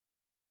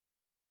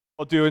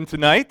All doing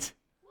tonight?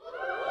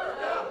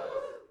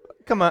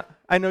 Come on.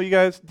 I know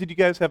did you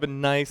guys have a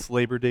nice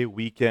Labor Day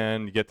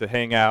weekend? You get to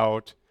hang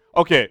out?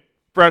 Okay,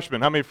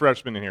 freshmen. How many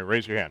freshmen in here?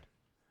 Raise your hand.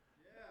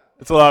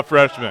 It's a lot of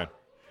freshmen.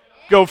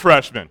 Go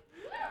freshmen.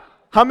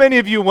 How many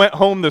of you went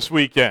home this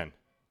weekend?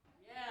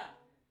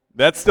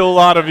 That's still a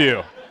lot of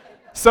you.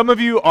 Some of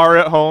you are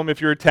at home if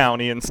you're a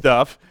townie and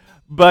stuff.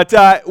 But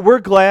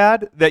we're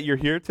glad that you're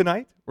here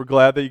tonight. We're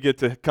glad that you get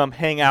to come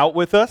hang out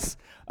with us.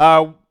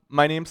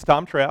 My name's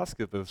Tom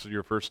Trask. If this is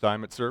your first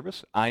time at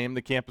service, I am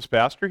the campus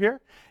pastor here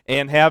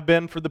and have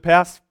been for the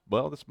past,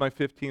 this is my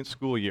 15th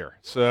school year.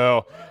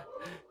 So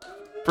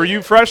for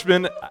you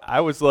freshmen,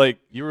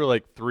 you were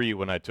like 3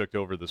 when I took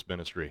over this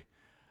ministry.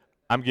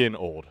 I'm getting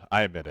old.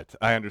 I admit it.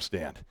 I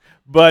understand.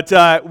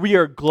 But we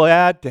are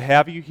glad to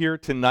have you here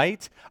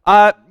tonight.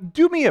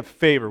 Do me a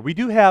favor. We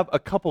do have a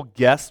couple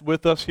guests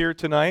with us here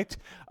tonight.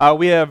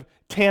 We have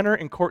Tanner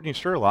and Courtney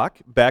Sherlock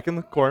back in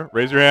the corner.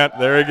 Raise your hand.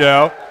 There we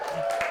go.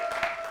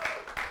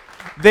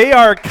 They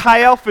are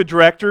Chi Alpha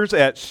directors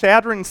at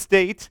Chadron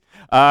State.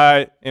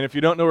 And if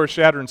you don't know where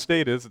Chadron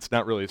State is, it's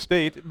not really a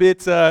state.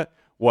 It's it's a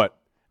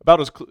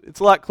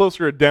lot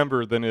closer to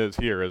Denver than it is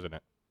here, isn't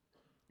it?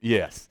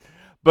 Yes.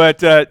 But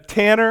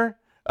Tanner,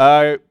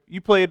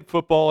 you played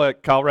football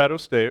at Colorado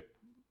State.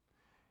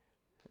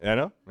 I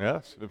know,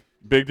 yes,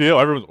 big deal.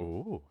 Everyone's,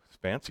 ooh, it's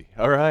fancy.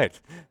 All right.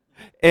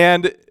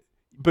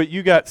 But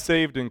you got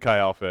saved in Chi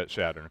Alpha at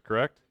Chadron,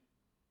 correct?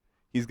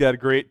 He's got a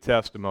great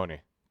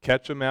testimony.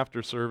 Catch him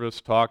after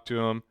service, talk to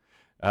him,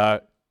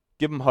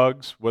 give him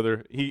hugs.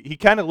 Whether he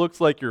kind of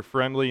looks like your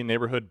friendly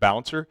neighborhood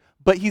bouncer,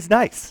 but he's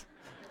nice.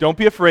 Don't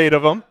be afraid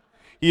of him.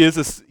 He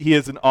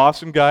is an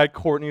awesome guy.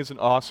 Courtney is an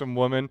awesome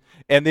woman,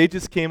 and they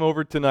just came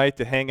over tonight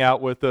to hang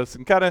out with us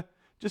and kind of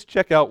just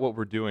check out what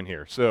we're doing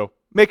here. So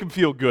make them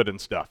feel good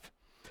and stuff.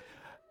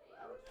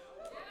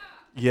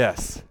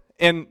 Yes,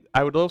 and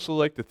I would also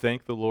like to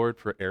thank the Lord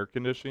for air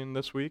conditioning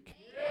this week.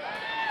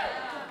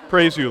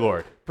 Praise you,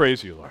 Lord.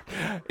 Praise you, Lord.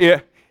 Yeah.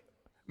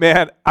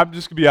 Man, I'm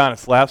just going to be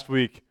honest. Last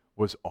week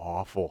was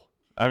awful.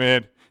 I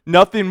mean,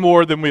 nothing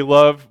more than we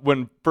love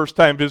when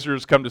first-time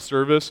visitors come to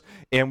service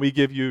and we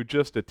give you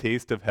just a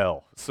taste of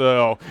hell.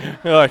 So,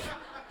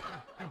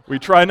 we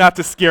try not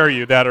to scare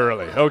you that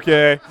early,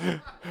 okay?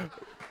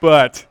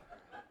 But,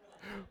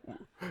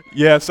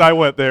 yes, I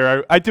went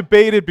there. I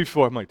debated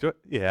before. I'm like,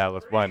 yeah,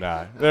 why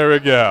not? There we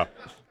go.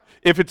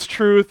 If it's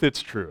truth,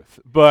 it's truth.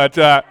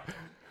 But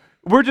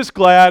we're just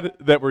glad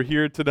that we're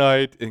here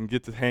tonight and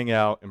get to hang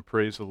out and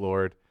praise the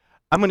Lord.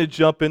 I'm going to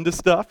jump into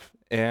stuff,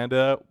 and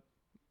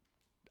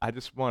I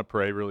just want to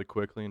pray really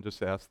quickly and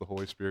just ask the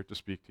Holy Spirit to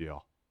speak to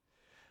y'all.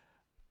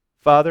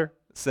 Father,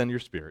 send your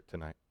Spirit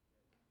tonight.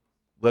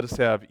 Let us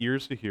have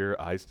ears to hear,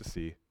 eyes to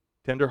see,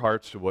 tender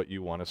hearts to what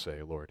you want to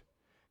say, Lord.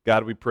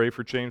 God, we pray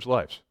for changed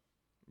lives.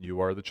 You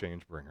are the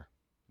change bringer.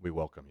 We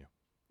welcome you.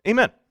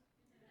 Amen.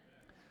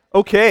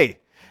 Okay.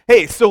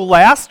 Hey, so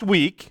last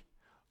week,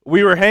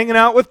 we were hanging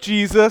out with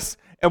Jesus,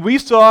 and we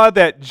saw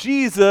that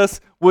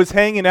Jesus was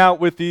hanging out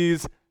with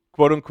these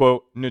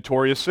quote-unquote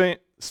notorious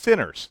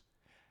sinners.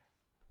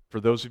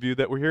 For those of you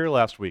that were here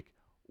last week,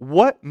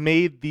 what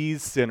made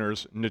these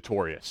sinners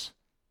notorious?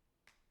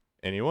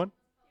 Anyone?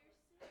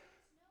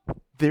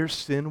 Their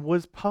sin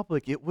was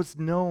public. It was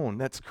known.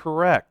 That's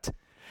correct.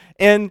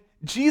 And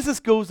Jesus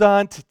goes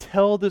on to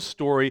tell this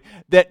story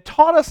that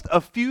taught us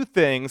a few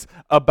things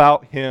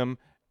about him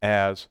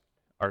as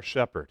our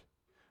shepherd.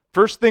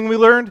 First thing we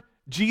learned,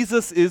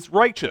 Jesus is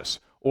righteous,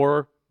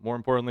 or more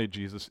importantly,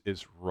 Jesus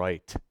is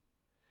right.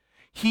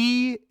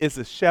 He is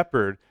a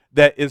shepherd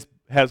that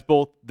has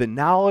both the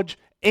knowledge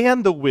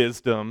and the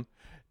wisdom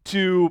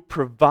to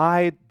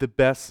provide the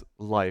best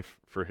life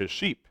for his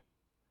sheep.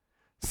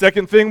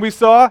 Second thing we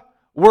saw,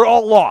 we're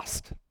all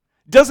lost.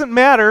 Doesn't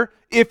matter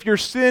if your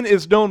sin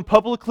is known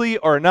publicly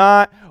or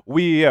not.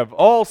 We have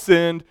all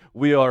sinned.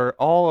 We are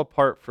all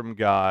apart from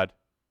God.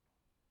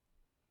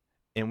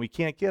 And we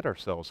can't get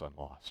ourselves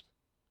unlost.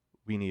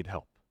 We need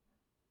help.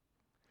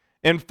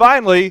 And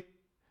finally,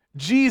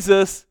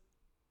 Jesus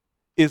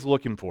is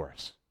looking for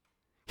us.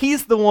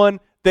 He's the one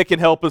that can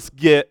help us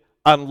get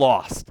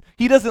unlost.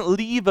 He doesn't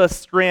leave us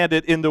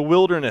stranded in the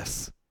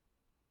wilderness.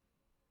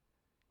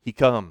 He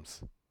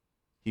comes.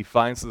 He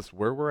finds us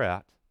where we're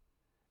at,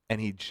 and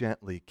he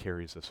gently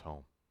carries us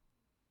home.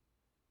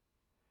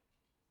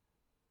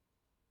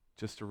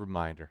 Just a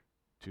reminder,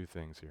 2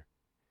 things here.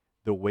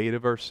 The weight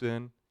of our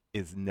sin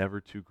is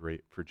never too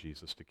great for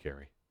Jesus to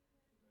carry.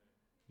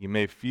 You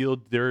may feel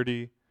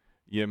dirty,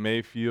 you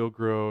may feel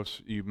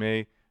gross, you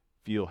may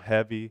feel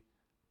heavy.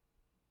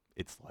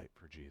 It's light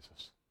for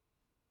Jesus.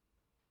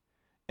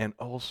 And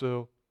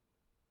also,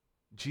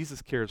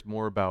 Jesus cares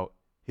more about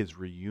his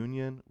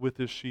reunion with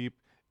his sheep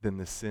than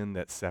the sin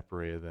that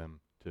separated them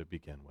to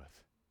begin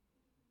with.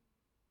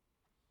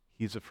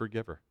 He's a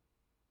forgiver.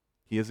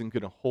 He isn't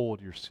going to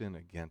hold your sin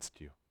against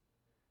you.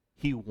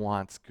 He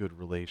wants good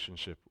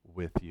relationship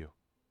with you.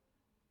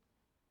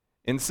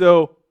 And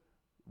so,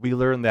 we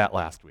learned that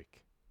last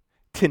week.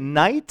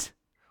 Tonight,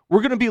 we're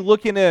going to be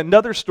looking at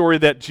another story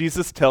that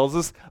Jesus tells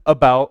us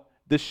about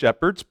the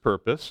shepherd's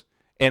purpose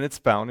and it's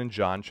found in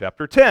John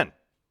chapter 10.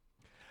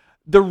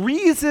 The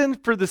reason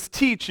for this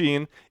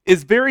teaching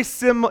is very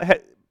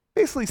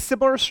basically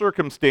similar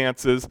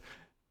circumstances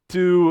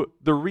to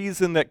the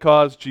reason that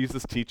caused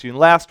Jesus' teaching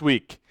last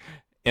week.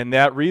 And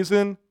that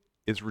reason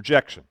is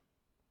rejection.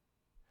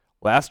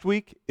 Last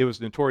week, it was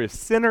notorious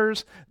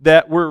sinners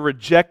that were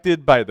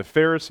rejected by the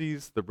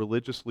Pharisees, the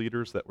religious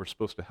leaders that were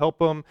supposed to help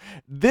them.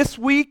 This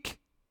week,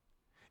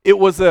 it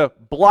was a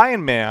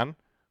blind man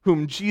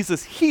whom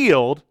Jesus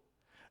healed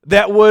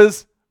that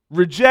was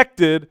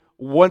rejected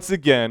once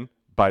again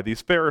by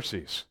these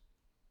Pharisees.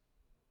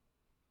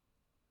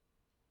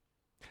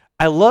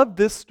 I love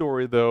this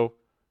story, though,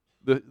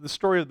 the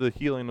story of the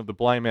healing of the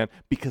blind man,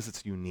 because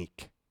it's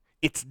unique.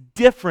 It's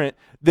different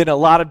than a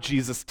lot of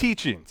Jesus'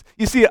 teachings.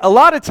 You see, a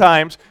lot of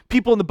times,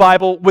 people in the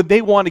Bible, when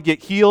they want to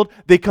get healed,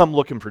 they come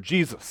looking for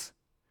Jesus.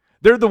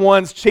 They're the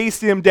ones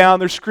chasing him down,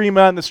 they're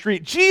screaming on the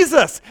street,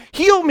 "Jesus,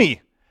 heal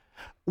me!"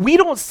 We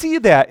don't see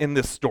that in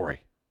this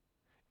story.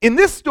 In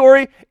this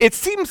story, it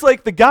seems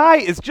like the guy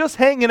is just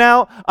hanging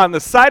out on the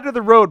side of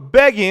the road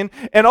begging,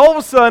 and all of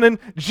a sudden,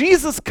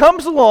 Jesus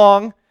comes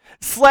along,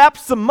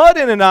 slaps some mud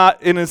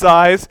in his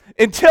eyes,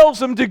 and tells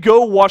him to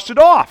go wash it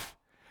off.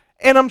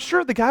 And I'm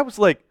sure the guy was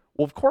like,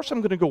 "Well, of course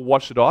I'm going to go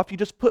wash it off. You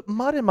just put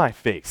mud in my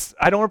face.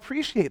 I don't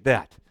appreciate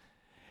that."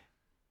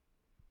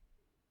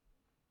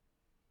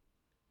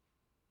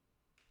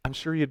 I'm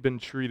sure he had been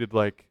treated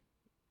like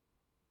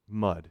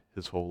mud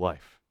his whole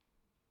life.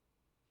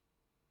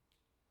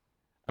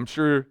 I'm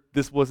sure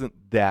this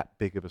wasn't that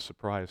big of a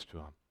surprise to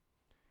him.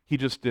 He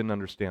just didn't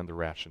understand the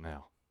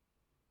rationale.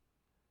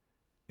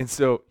 And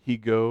so he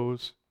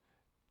goes,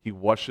 he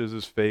washes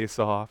his face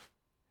off,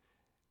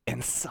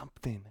 and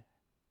something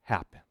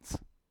happens.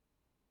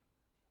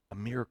 A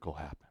miracle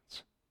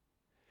happens.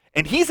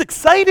 And he's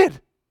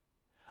excited.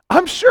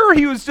 I'm sure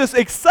he was just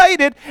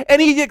excited,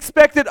 and he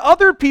expected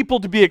other people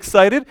to be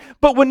excited,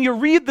 but when you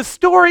read the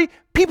story,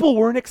 people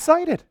weren't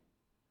excited.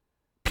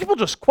 People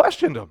just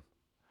questioned him.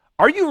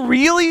 "Are you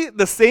really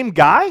the same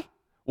guy?"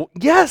 "Well,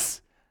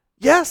 yes,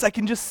 I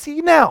can just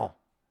see now."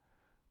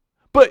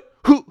 "But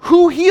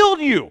who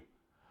healed you?"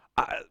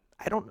 I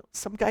don't know,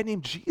 some guy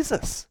named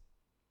Jesus."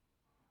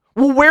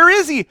 "Well, where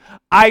is he?"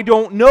 "I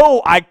don't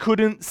know, I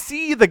couldn't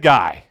see the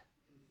guy."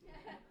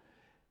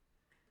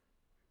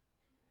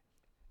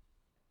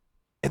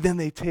 And then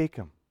they take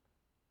him.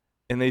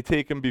 And they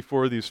take him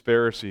before these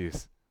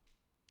Pharisees.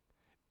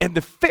 And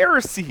the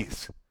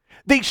Pharisees,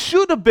 they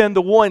should have been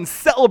the ones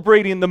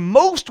celebrating the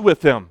most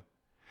with him.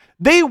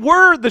 They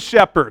were the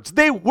shepherds.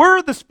 They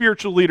were the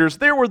spiritual leaders.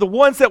 They were the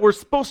ones that were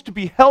supposed to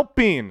be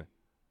helping.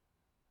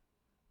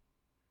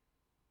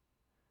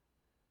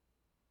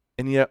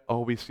 And yet,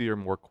 all we see are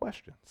more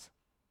questions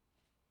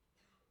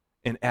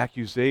and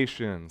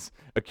accusations,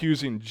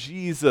 accusing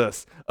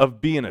Jesus of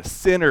being a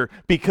sinner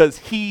because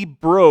he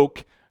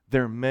broke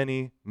their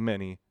many,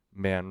 many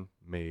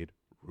man-made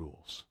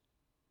rules.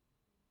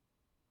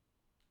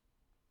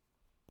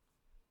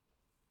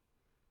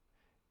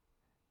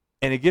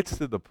 And it gets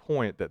to the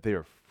point that they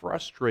are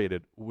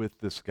frustrated with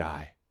this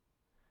guy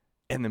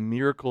and the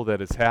miracle that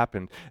has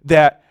happened,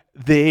 that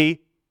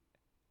they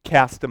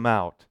cast him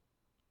out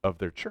of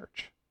their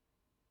church.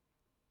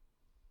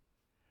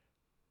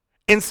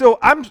 And so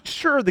I'm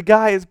sure the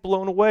guy is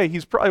blown away.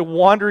 He's probably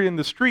wandering in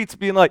the streets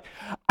being like,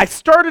 "I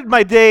started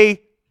my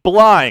day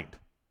blind,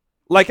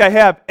 like I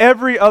have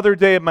every other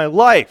day of my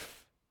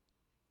life.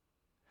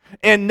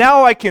 And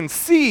now I can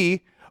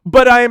see,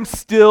 but I am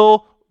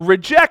still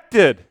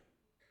rejected.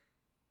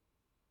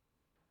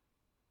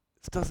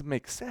 This doesn't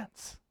make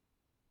sense."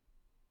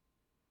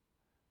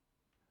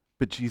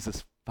 But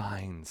Jesus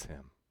finds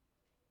him.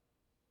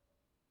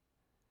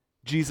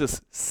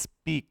 Jesus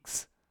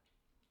speaks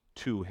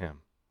to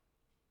him.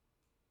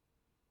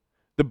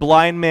 The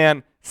blind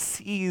man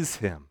sees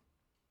him,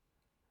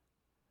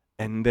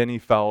 and then he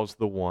follows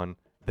the one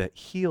that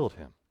healed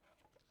him.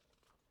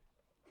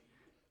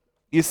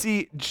 You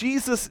see,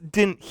 Jesus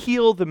didn't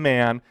heal the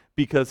man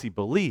because he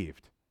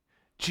believed.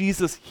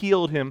 Jesus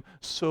healed him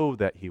so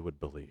that he would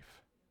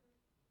believe.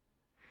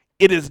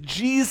 It is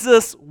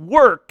Jesus'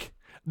 work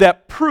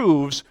that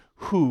proves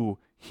who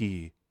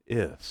he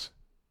is.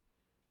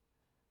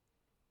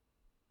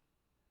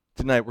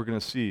 Tonight we're going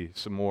to see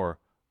some more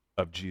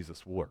of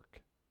Jesus' work.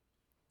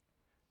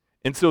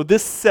 And so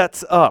this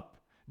sets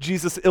up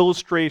Jesus'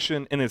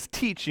 illustration and his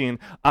teaching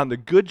on the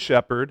good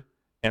shepherd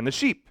and the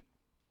sheep.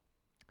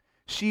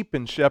 Sheep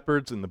and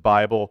shepherds in the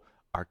Bible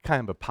are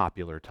kind of a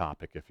popular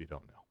topic if you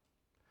don't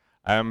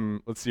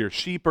know. Let's see here.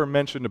 Sheep are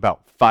mentioned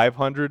about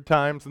 500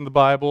 times in the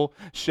Bible.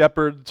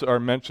 Shepherds are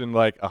mentioned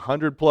like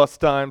 100 plus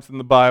times in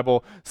the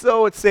Bible.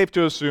 So it's safe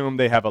to assume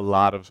they have a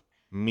lot of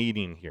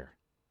meaning here.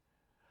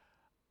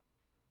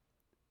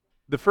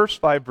 The first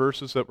 5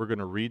 verses that we're going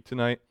to read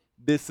tonight,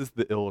 this is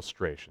the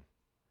illustration.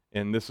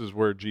 And this is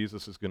where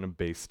Jesus is going to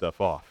base stuff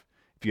off.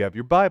 If you have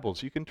your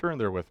Bibles, you can turn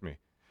there with me.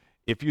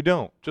 If you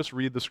don't, just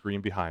read the screen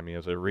behind me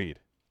as I read.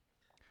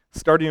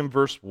 Starting in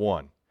verse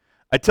 1.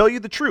 "I tell you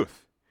the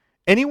truth.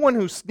 Anyone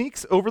who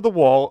sneaks over the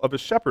wall of a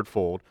shepherd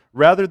fold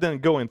rather than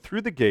going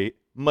through the gate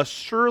must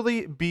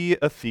surely be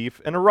a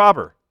thief and a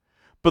robber.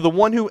 But the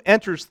one who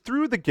enters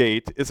through the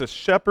gate is a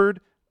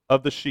shepherd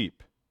of the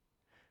sheep.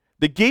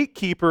 The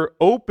gatekeeper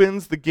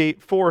opens the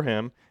gate for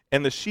him,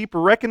 and the sheep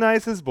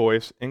recognize his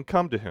voice and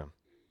come to him.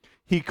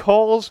 He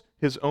calls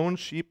his own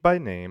sheep by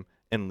name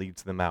and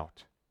leads them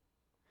out.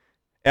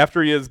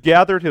 After he has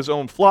gathered his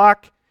own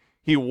flock,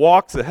 he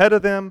walks ahead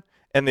of them,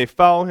 and they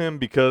follow him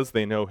because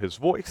they know his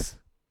voice.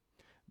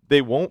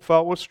 They won't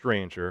follow a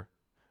stranger.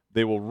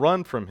 They will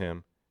run from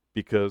him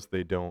because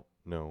they don't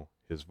know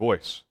his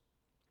voice.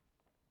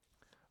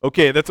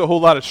 Okay, that's a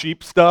whole lot of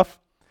sheep stuff.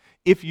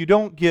 If you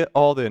don't get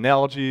all the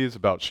analogies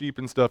about sheep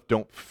and stuff,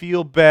 don't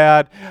feel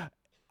bad.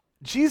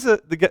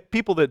 The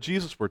people that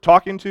Jesus were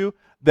talking to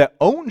that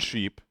own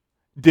sheep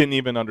didn't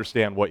even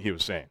understand what he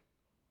was saying.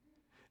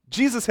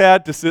 Jesus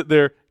had to sit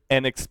there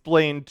and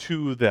explain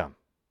to them.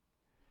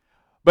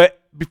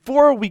 But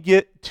before we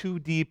get too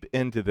deep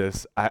into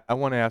this, I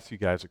want to ask you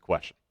guys a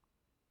question.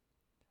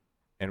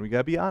 And we got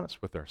to be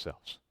honest with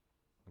ourselves.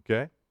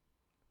 Okay?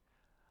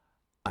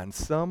 On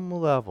some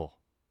level,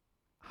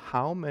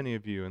 how many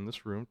of you in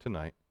this room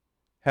tonight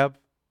have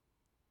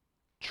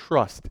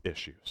trust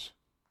issues?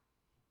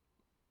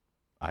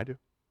 I do.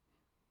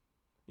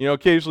 You know,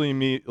 occasionally you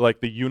meet like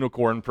the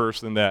unicorn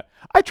person that,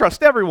 I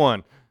trust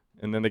everyone,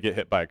 and then they get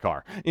hit by a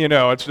car. You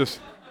know, it's just,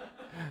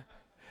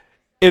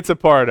 it's a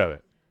part of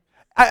it.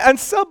 On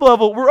some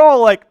level, we're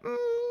all like,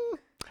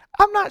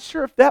 I'm not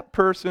sure if that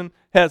person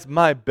has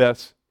my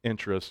best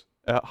interest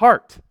at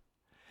heart.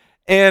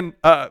 And,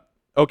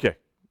 okay,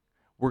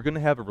 we're going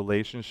to have a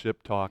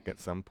relationship talk at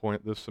some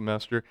point this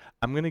semester.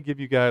 I'm going to give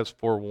you guys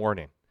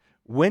forewarning.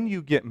 When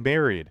you get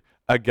married,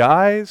 a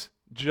guy's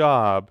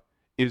job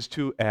is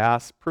to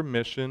ask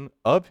permission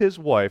of his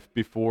wife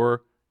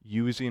before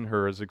using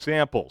her as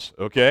examples,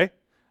 okay?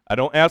 I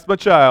don't ask my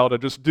child, I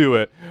just do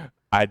it.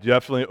 I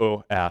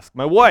definitely ask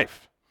my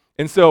wife.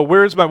 And so,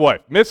 where's my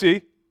wife?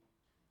 Missy,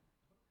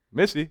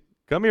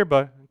 come here,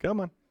 bud. Come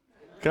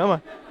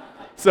on.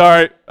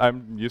 Sorry,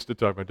 I'm used to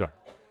talking my daughter.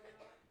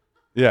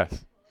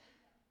 Yes.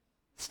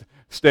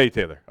 Stay,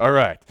 Taylor. All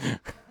right.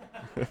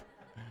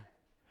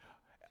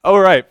 All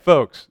right,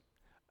 folks.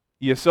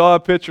 You saw a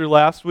picture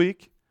last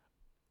week.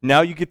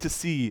 Now you get to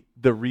see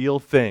the real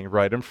thing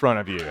right in front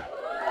of you.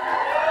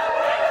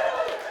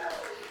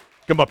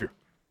 Come up here.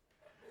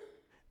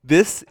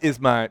 This is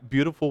my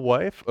beautiful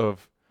wife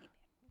of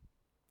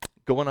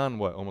going on,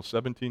 almost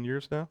 17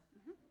 years now?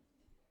 Mm-hmm.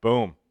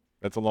 Boom.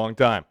 That's a long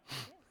time.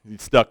 You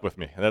stuck with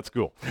me. That's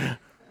cool.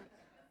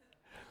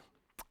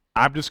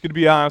 I'm just going to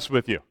be honest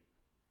with you.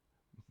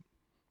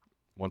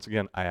 Once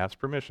again, I asked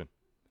permission.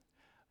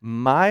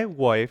 My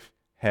wife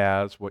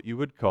has what you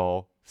would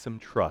call some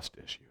trust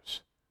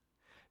issues.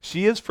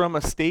 She is from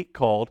a state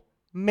called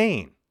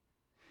Maine.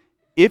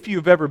 If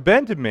you've ever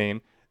been to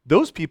Maine,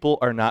 those people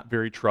are not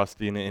very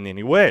trusting in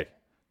any way.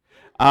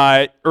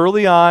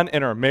 Early on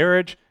in our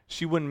marriage,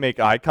 she wouldn't make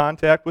eye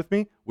contact with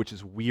me, which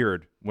is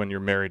weird when you're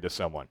married to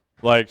someone.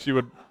 Like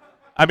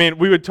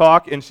we would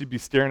talk and she'd be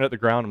staring at the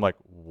ground. I'm like,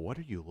 what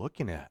are you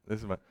looking at?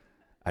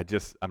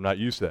 I'm not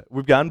used to that.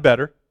 We've gotten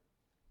better.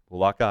 We'll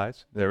lock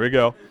eyes. There we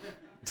go.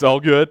 It's all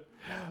good.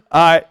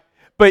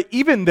 But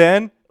even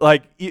then,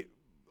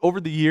 over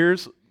the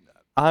years,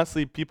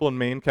 honestly, people in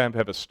Maine kind of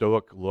have a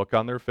stoic look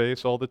on their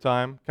face all the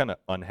time, kind of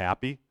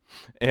unhappy.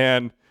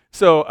 And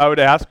so I would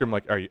ask her, I'm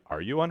like,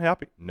 are you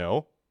unhappy?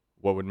 No.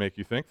 What would make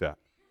you think that?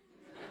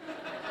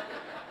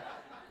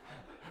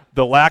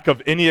 The lack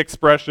of any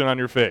expression on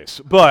your face.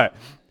 But,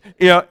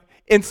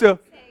 and so.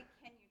 Say,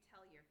 can you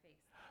tell your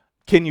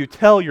face? Can you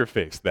tell your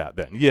face that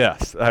then?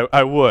 Yes,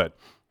 I would.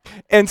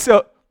 And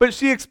so, but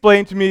she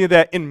explained to me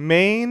that in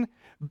Maine,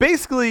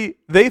 basically,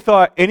 they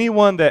thought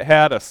anyone that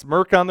had a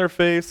smirk on their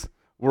face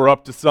were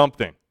up to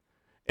something.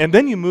 And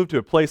then you move to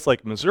a place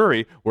like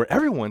Missouri where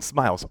everyone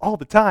smiles all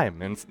the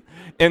time.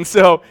 And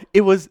so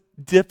it was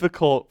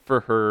difficult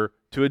for her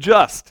to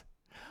adjust.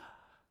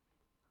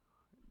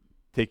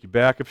 Take you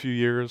back a few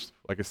years,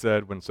 like I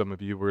said, when some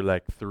of you were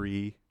like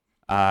 3.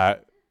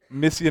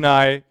 Missy and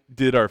I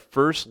did our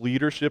first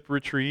leadership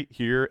retreat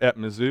here at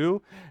Mizzou,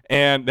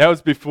 and that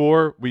was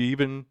before we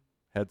even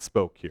had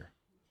spoke here.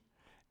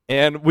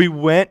 And we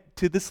went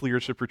to this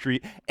leadership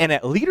retreat, and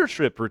at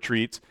leadership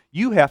retreats,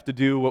 you have to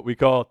do what we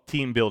call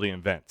team building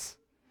events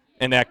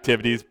and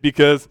activities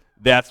because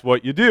that's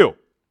what you do.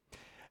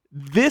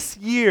 This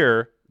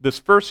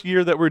first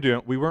year that we're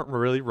doing, we weren't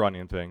really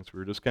running things. We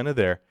were just kind of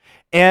there.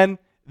 And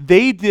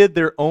they did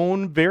their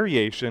own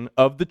variation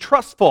of the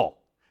trust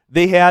fall.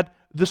 They had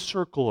the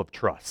circle of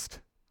trust.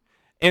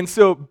 And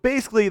so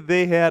basically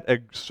they had a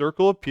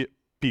circle of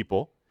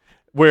people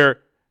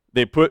where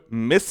they put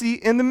Missy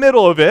in the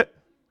middle of it,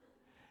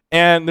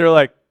 and they're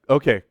like,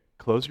 okay,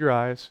 close your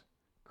eyes,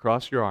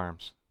 cross your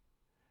arms,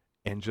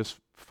 and just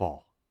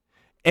fall.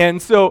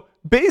 And so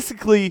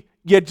basically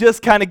you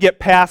just kind of get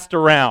passed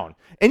around.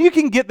 And you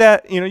can get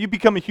that, you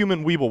become a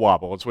human weeble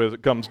wobble, that's what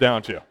it comes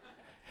down to.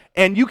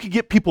 And you could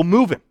get people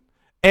moving.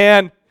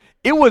 And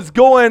it was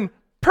going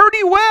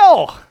pretty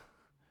well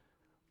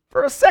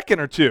for a second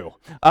or two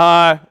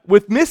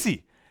with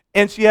Missy.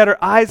 And she had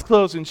her eyes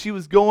closed, and she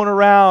was going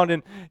around,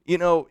 and,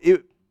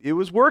 it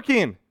was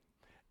working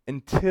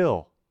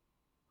until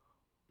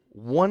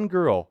one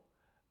girl,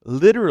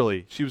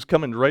 literally, she was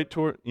coming right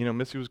toward,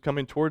 Missy was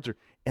coming towards her,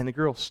 and the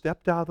girl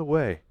stepped out of the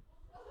way.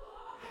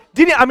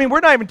 We're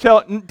not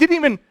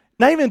even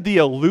not even the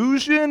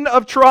illusion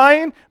of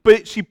trying,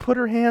 but she put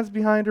her hands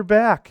behind her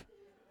back.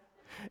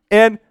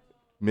 And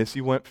Missy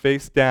went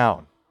face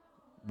down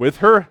with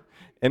her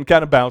and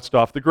kind of bounced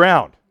off the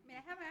ground. I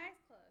have my eyes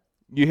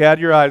closed. You had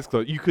your eyes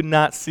closed. You could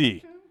not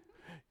see.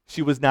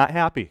 She was not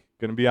happy,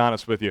 going to be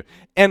honest with you.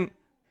 And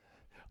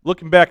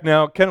looking back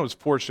now, kind of was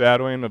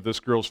foreshadowing of this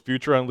girl's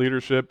future on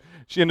leadership.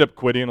 She ended up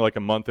quitting like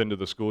a month into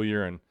the school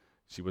year, and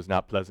she was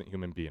not a pleasant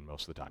human being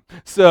most of the time.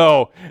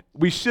 So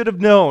we should have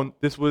known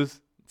this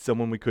was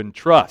someone we couldn't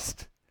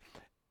trust.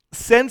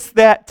 Since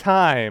that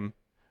time,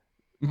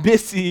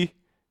 Missy,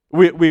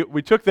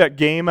 we took that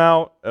game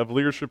out of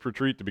leadership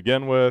retreat to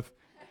begin with,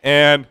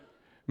 and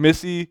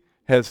Missy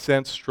has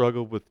since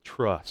struggled with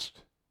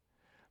trust.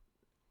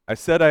 I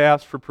said I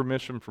asked for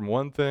permission from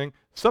one thing.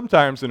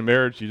 Sometimes in a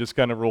marriage, you just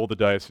kind of roll the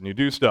dice and you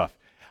do stuff.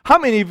 How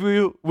many of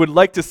you would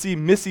like to see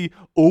Missy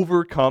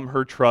overcome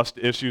her trust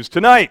issues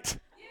tonight?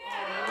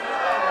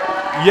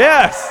 Yeah.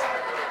 Yes.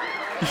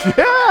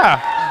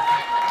 Yeah.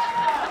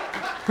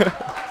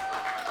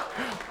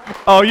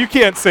 Oh, you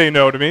can't say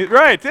no to me.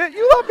 Right.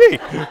 You love me.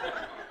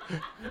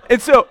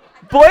 And so,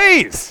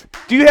 Blaze,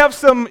 do you have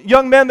some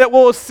young men that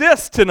will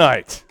assist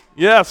tonight?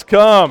 Yes,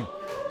 come.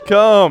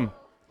 Come.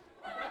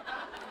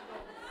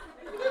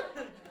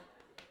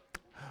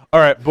 All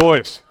right,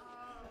 boys.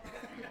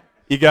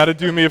 You got to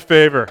do me a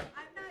favor.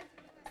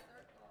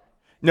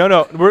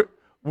 No,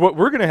 what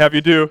we're going to have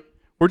you do,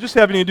 we're just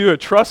having you do a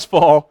trust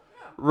fall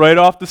right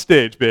off the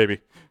stage, baby.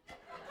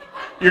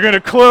 You're going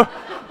to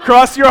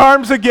cross your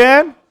arms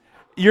again.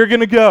 You're going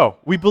to go.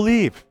 We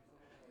believe.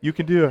 You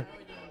can do it.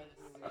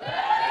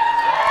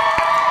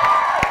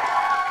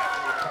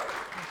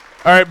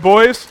 All right,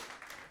 boys.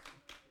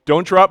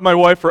 Don't drop my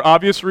wife for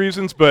obvious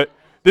reasons, but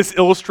this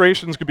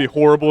illustration's going to be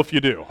horrible if you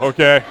do,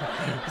 okay?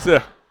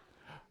 So,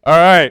 all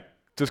right.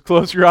 Just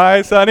close your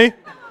eyes, honey.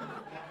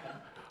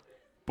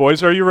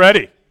 Boys, are you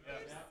ready?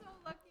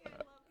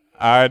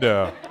 I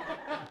know.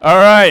 All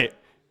right.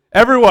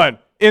 Everyone,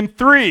 in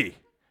 3,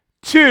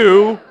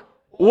 2,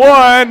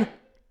 1,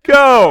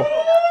 go.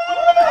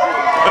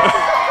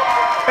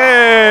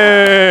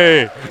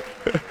 Hey.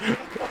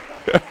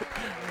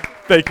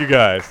 Thank you,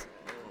 guys.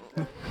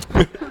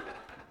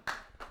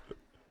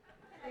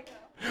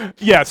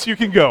 Yes, you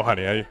can go,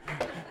 honey.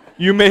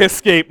 You may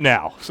escape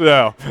now.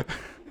 So,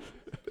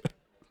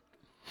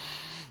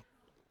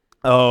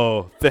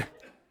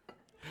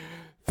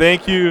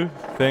 thank you.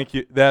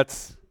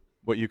 That's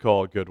what you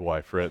call a good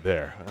wife right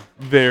there.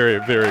 Very,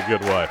 very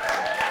good wife.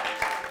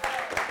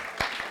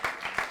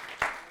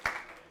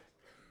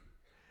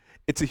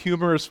 It's a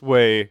humorous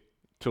way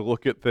to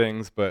look at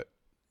things, but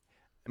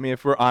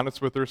if we're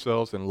honest with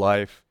ourselves in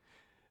life,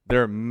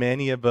 there are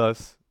many of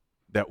us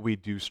that we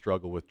do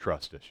struggle with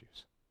trust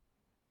issues.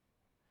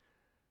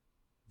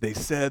 They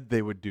said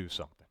they would do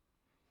something.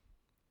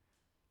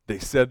 They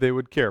said they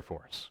would care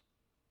for us.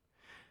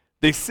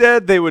 They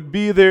said they would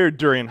be there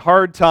during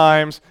hard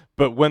times,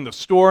 but when the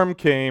storm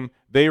came,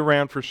 they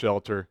ran for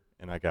shelter,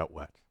 and I got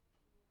wet.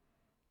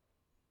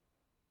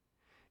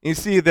 You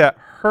see, that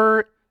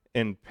hurt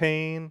and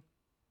pain,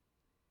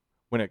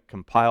 when it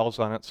compiles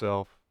on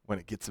itself, when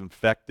it gets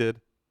infected,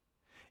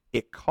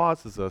 it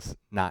causes us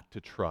not to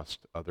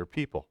trust other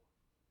people.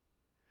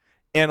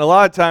 And a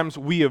lot of times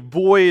we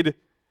avoid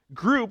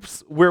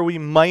groups where we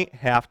might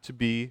have to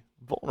be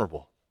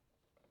vulnerable.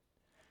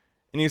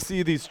 And you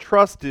see, these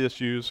trust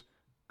issues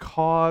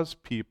cause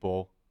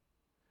people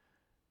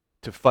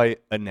to fight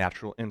a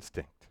natural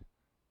instinct.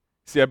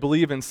 See, I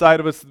believe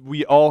inside of us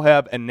we all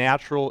have a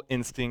natural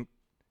instinct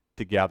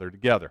to gather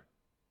together,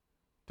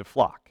 to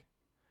flock.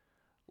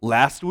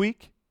 Last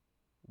week,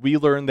 we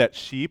learned that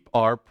sheep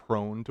are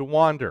prone to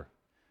wander.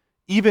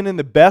 Even in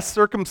the best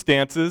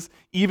circumstances,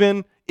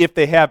 even if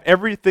they have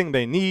everything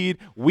they need,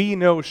 we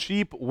know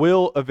sheep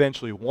will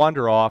eventually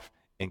wander off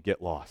and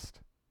get lost.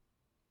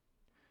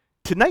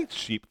 Tonight's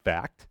sheep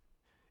fact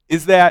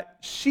is that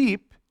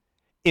sheep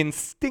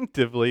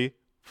instinctively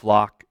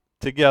flock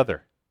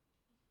together.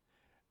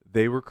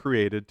 They were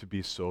created to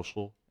be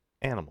social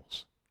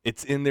animals.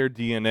 It's in their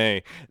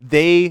DNA.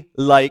 They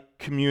like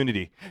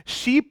community.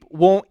 Sheep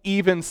won't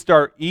even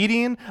start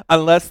eating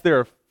unless there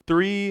are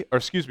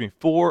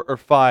 4 or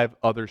 5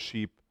 other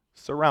sheep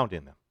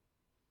surrounding them.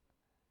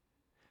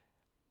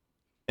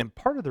 And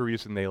part of the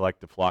reason they like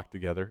to flock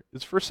together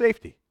is for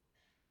safety.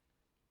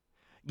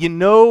 You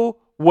know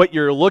what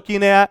you're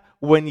looking at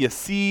when you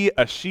see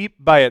a sheep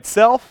by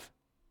itself?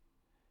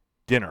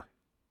 Dinner.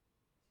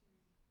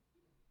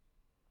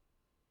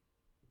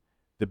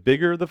 The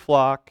bigger the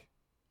flock,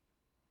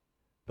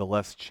 the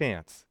less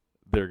chance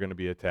they're going to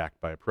be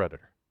attacked by a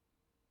predator.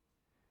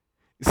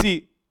 You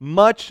see,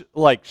 much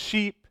like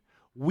sheep,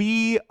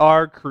 we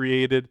are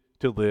created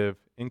to live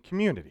in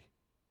community.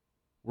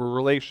 We're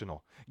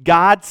relational.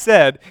 God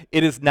said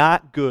it is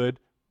not good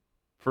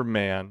for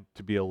man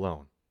to be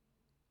alone.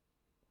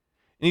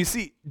 And you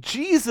see,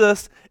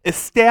 Jesus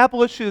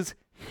establishes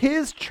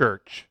his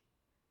church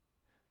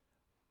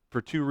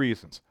for two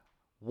reasons.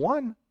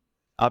 One,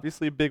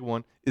 obviously a big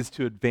one, is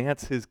to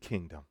advance his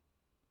kingdom.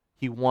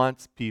 He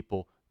wants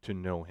people to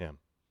know him.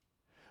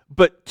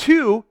 But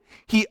two,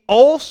 he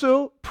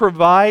also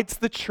provides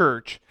the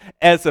church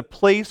as a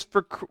place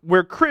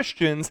where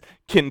Christians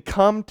can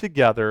come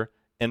together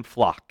and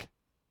flock.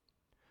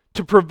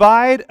 To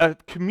provide a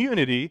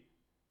community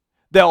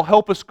that will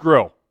help us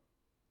grow,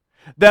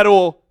 that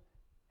will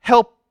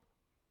help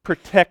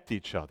protect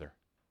each other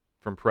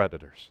from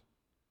predators.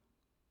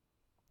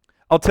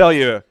 I'll tell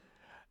you,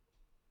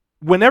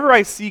 whenever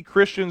I see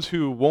Christians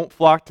who won't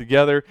flock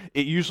together,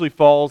 it usually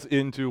falls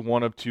into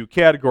one of two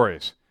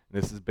categories.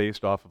 This is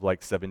based off of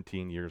like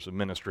 17 years of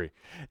ministry.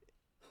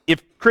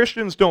 If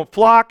Christians don't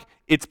flock,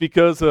 it's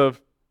because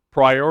of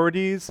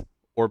priorities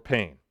or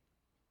pain.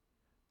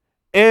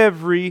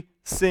 Every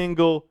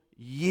single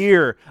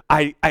year,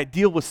 I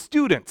deal with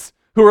students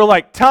who are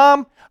like,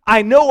 Tom,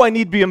 I know I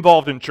need to be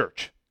involved in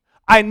church.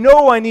 I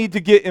know I need to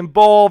get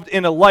involved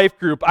in a life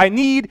group. I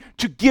need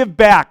to give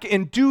back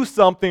and do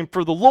something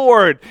for the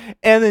Lord.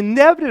 And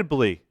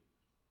inevitably,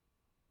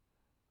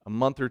 a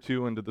month or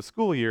two into the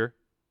school year,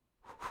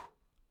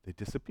 they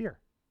disappear.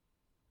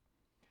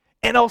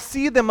 And I'll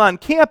see them on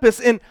campus,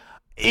 and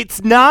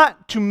it's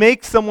not to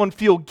make someone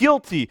feel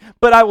guilty,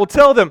 but I will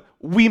tell them,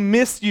 we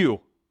miss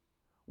you.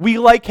 We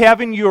like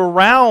having you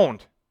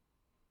around.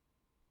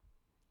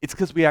 It's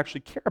because we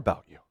actually care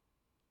about you.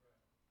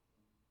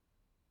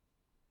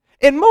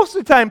 And most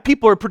of the time,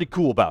 people are pretty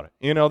cool about it.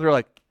 You know, they're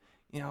like,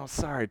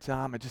 sorry,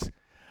 Tom, I just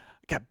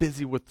got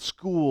busy with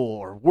school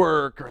or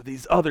work or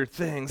these other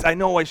things. I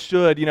know I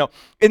should,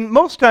 And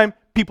most of the time,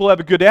 people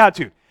have a good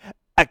attitude.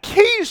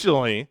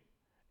 Occasionally,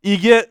 you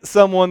get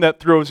someone that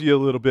throws you a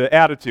little bit of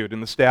attitude,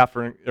 and the staff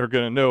are going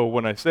to know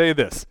when I say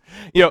this.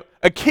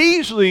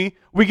 Occasionally,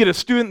 we get a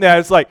student that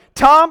is like,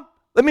 Tom,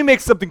 let me make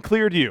something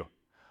clear to you.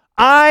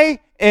 I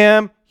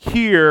am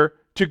here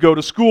to go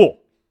to school.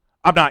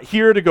 I'm not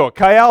here to go to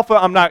Chi Alpha.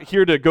 I'm not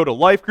here to go to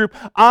life group.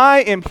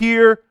 I am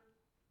here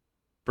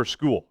for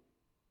school.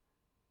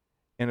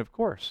 And of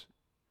course,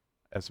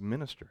 as a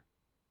minister,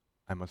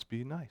 I must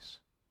be nice.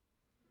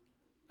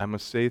 I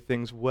must say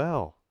things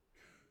well.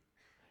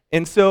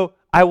 And so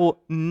I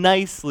will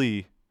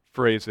nicely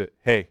phrase it,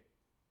 hey,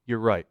 you're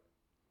right.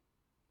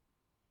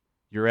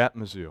 You're at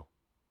Mizzou.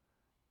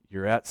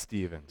 You're at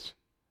Stevens.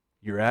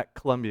 You're at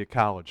Columbia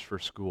College for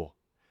school.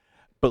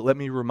 But let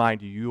me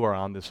remind you, you are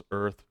on this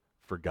earth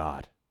for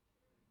God.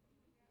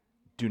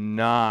 Do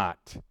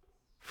not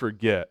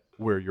forget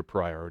where your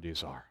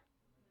priorities are.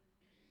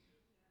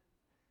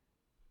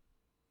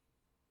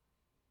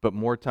 But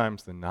more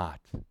times than not,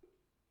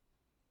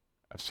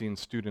 I've seen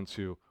students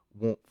who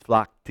won't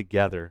flock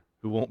together,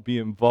 who won't be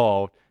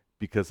involved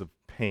because of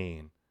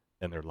pain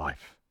in their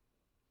life.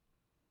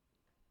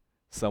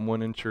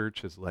 Someone in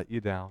church has let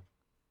you down.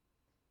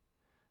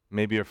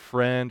 Maybe a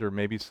friend or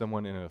maybe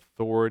someone in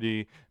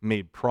authority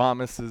made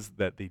promises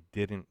that they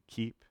didn't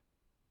keep,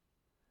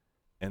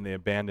 and they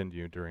abandoned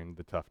you during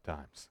the tough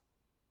times.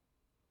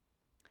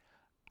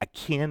 I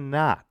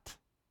cannot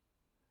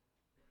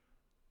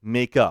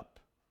make up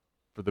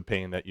for the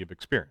pain that you've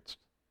experienced.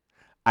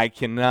 I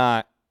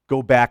cannot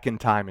go back in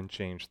time and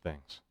change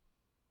things.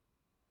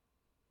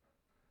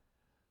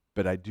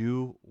 But I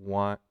do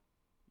want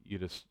you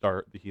to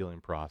start the healing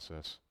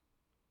process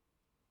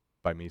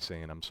by me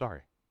saying, I'm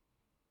sorry.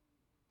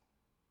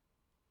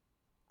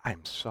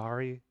 I'm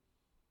sorry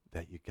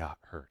that you got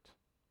hurt.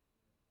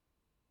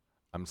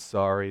 I'm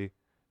sorry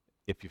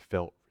if you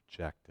felt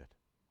rejected.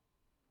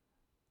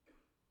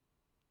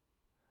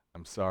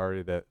 I'm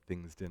sorry that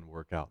things didn't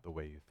work out the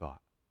way you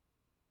thought.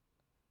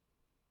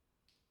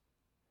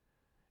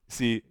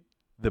 See,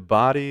 the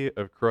body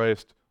of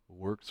Christ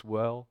works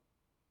well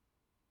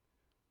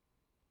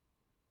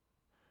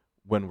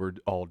when we're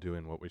all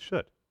doing what we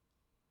should.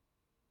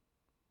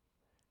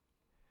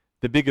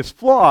 The biggest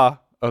flaw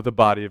of the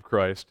body of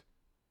Christ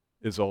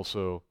is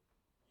also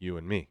you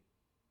and me.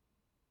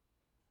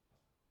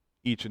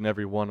 Each and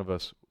every one of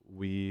us,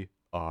 we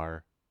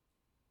are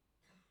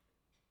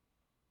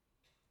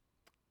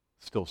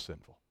still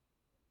sinful.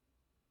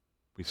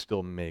 We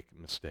still make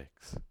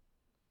mistakes.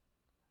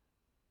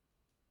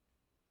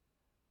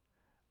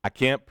 I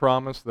can't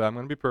promise that I'm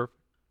going to be perfect.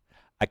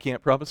 I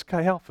can't promise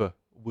Chi Alpha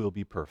will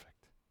be perfect.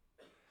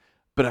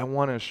 But I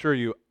want to assure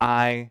you,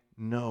 I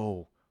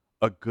know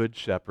a good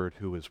shepherd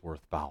who is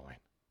worth following.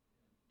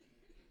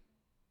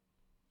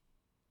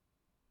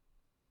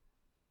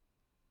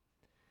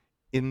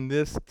 In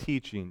this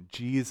teaching,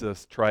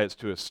 Jesus tries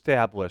to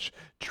establish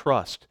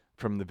trust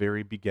from the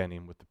very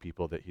beginning with the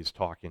people that he's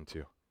talking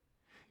to.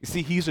 You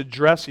see, he's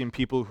addressing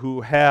people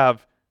who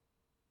have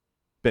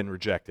been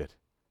rejected,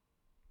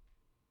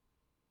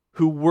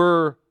 who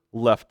were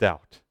left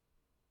out,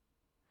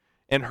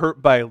 and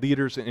hurt by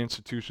leaders and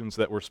institutions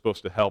that were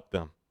supposed to help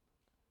them.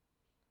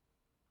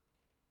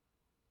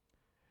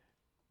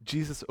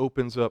 Jesus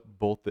opens up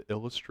both the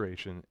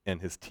illustration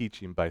and his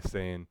teaching by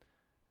saying,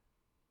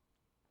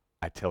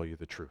 I tell you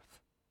the truth.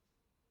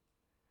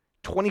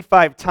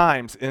 25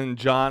 times in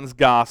John's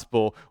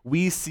gospel,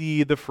 we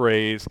see the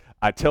phrase,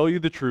 I tell you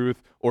the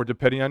truth, or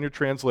depending on your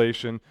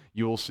translation,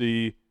 you will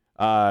see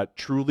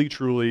truly,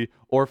 truly,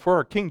 or for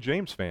our King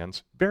James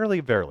fans, verily,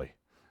 verily.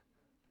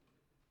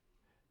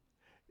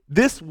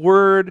 This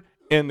word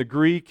in the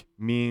Greek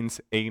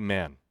means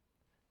amen.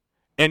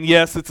 And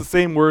yes, it's the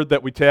same word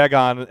that we tag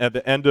on at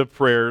the end of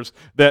prayers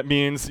that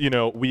means,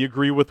 we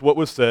agree with what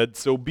was said,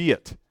 so be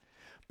it.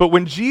 But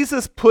when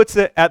Jesus puts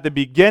it at the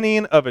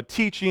beginning of a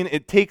teaching,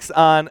 it takes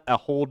on a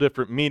whole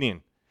different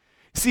meaning.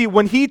 See,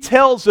 when he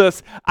tells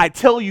us, I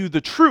tell you the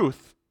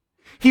truth,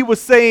 he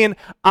was saying,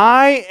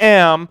 I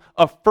am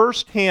a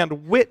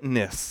firsthand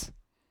witness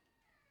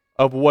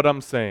of what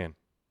I'm saying.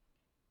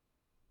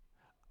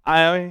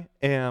 I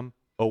am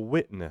a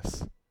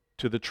witness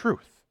to the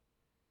truth.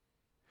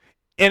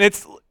 And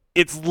it's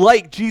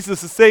like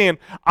Jesus is saying,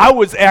 I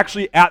was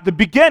actually at the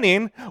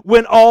beginning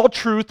when all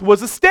truth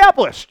was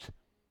established.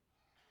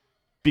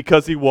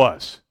 Because he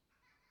was.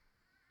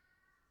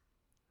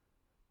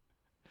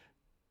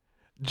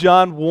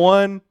 John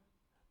 1,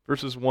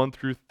 verses 1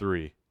 through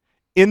 3.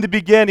 In the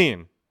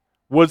beginning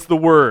was the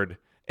Word,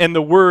 and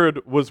the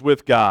Word was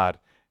with God,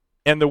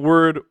 and the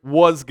Word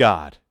was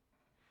God.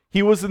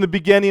 He was in the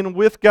beginning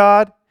with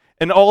God,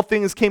 and all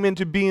things came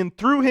into being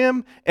through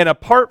him, and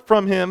apart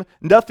from him,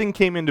 nothing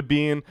came into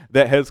being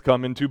that has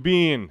come into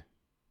being.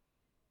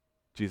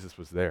 Jesus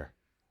was there.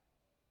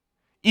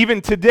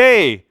 Even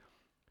today,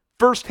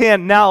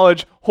 firsthand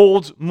knowledge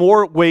holds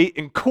more weight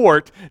in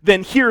court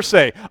than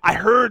hearsay. I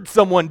heard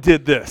someone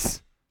did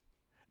this.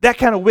 That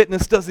kind of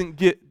witness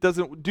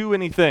doesn't do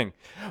anything.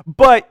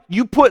 But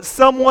you put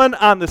someone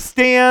on the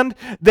stand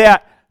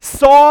that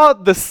saw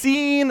the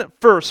scene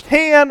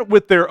firsthand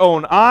with their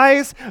own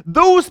eyes,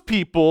 those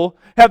people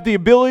have the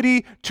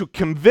ability to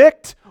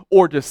convict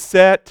or to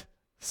set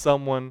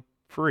someone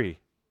free.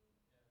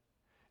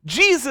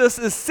 Jesus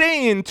is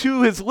saying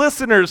to his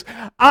listeners,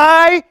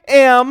 I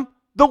am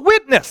the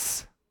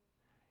witness.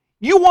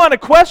 You want to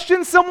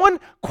question someone?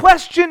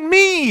 Question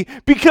me,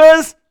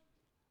 because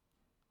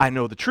I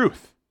know the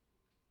truth.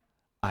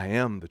 I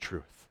am the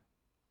truth.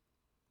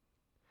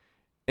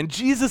 And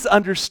Jesus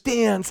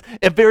understands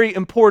a very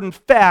important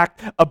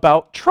fact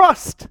about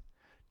trust.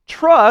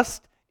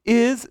 Trust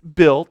is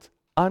built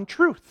on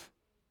truth.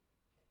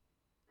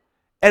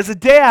 As a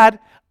dad,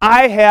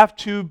 I have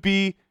to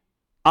be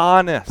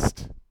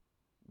honest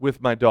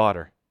with my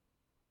daughter.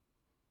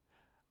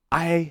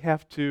 I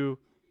have to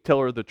tell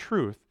her the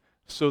truth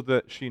so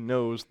that she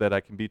knows that I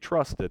can be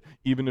trusted,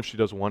 even if she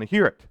doesn't want to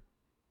hear it.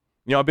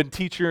 I've been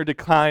teaching her to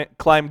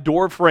climb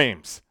door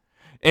frames,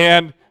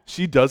 and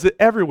she does it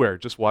everywhere.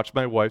 Just watch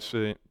my wife's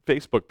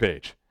Facebook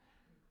page.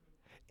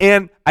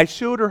 And I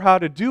showed her how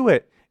to do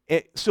it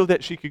so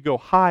that she could go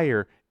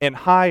higher and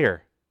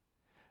higher.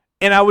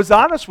 And I was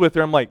honest with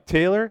her. I'm like,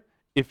 Taylor,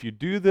 if you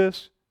do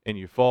this and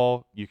you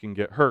fall, you can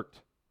get hurt.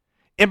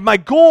 And my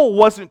goal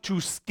wasn't to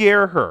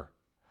scare her.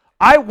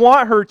 I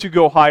want her to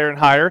go higher and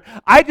higher.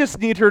 I just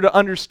need her to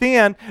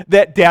understand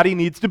that Daddy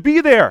needs to be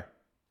there.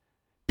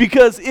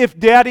 Because if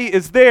Daddy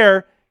is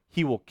there,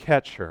 he will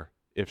catch her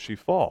if she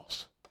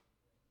falls.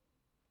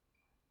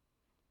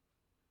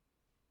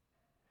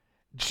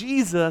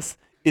 Jesus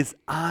is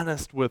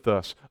honest with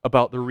us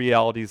about the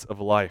realities of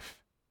life.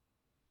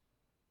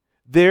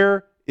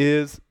 There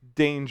is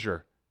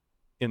danger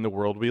in the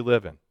world we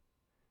live in.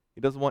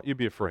 He doesn't want you to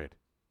be afraid.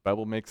 The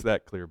Bible makes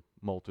that clear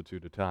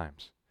multitude of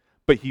times.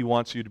 But he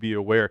wants you to be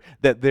aware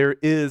that there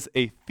is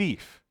a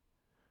thief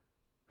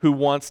who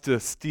wants to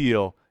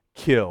steal,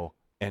 kill,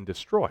 and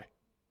destroy.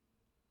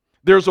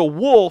 There's a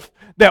wolf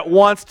that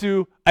wants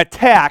to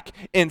attack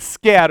and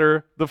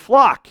scatter the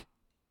flock.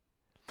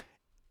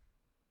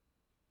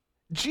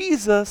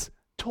 Jesus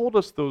told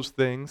us those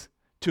things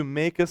to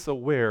make us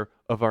aware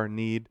of our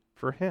need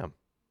for him.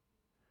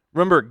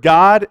 Remember,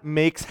 God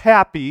makes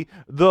happy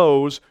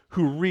those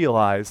who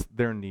realize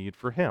their need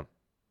for him.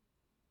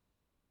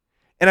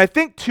 And I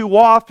think too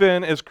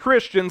often as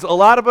Christians, a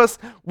lot of us,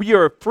 we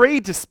are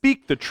afraid to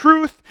speak the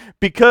truth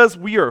because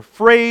we are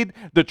afraid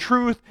the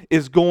truth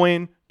is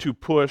going to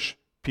push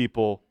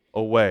people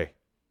away.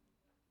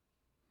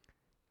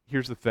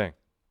 Here's the thing.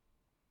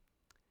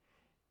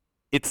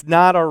 It's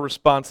not our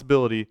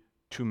responsibility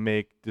to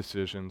make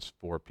decisions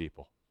for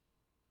people.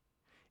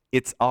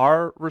 It's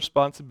our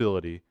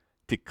responsibility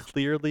to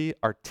clearly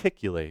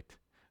articulate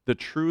the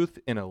truth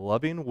in a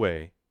loving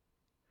way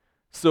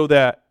so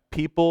that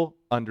people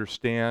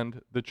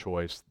understand the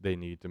choice they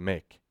need to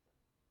make.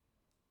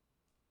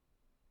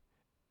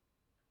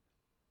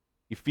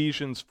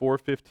 Ephesians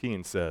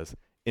 4:15 says,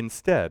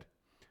 "Instead,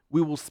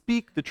 we will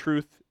speak the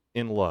truth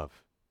in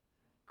love,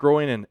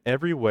 growing in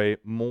every way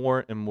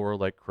more and more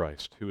like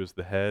Christ, who is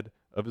the head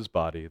of his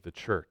body, the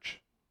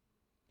church."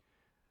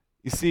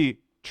 You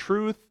see,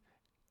 truth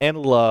and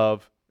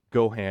love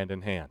go hand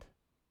in hand.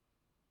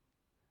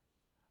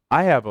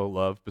 I have a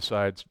love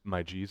besides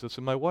my Jesus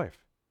and my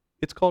wife.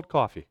 It's called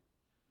coffee.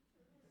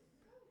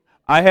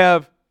 I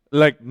have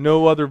like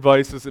no other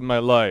vices in my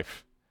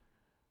life.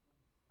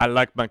 I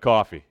like my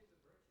coffee.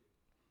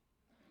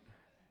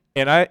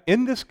 And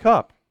in this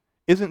cup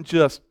isn't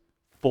just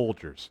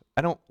Folgers.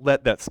 I don't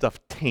let that stuff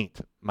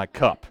taint my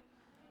cup.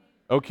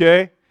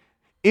 Okay?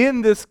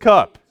 In this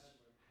cup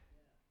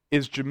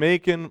is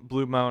Jamaican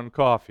Blue Mountain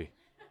coffee.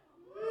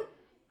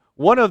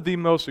 One of the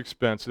most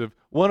expensive,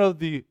 one of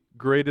the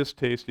greatest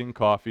tasting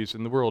coffees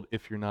in the world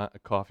if you're not a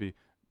coffee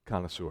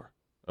connoisseur.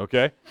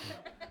 Okay?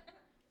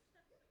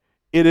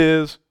 It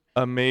is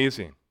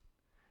amazing.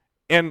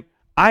 And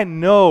I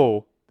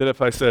know that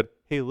if I said,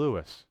 "Hey,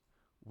 Lewis,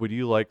 would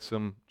you like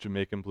some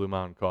Jamaican Blue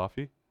Mountain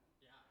coffee?"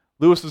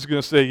 Lewis is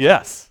going to say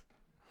yes.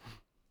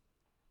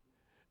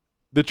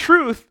 The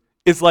truth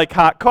is like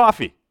hot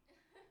coffee.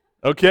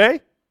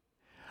 Okay?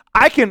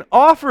 I can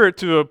offer it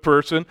to a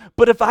person,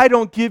 but if I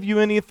don't give you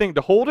anything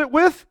to hold it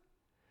with,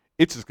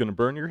 it's just going to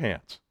burn your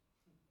hands.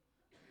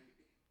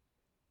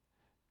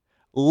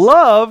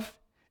 Love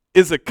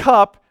is a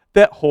cup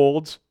that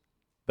holds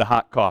the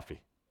hot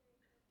coffee.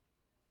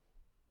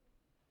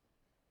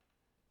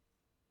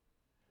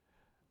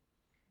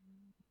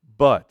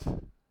 But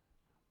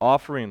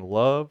offering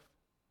love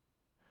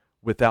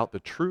without the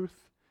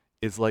truth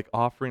is like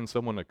offering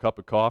someone a cup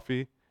of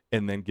coffee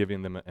and then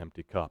giving them an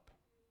empty cup.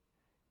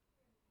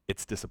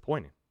 It's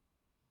disappointing.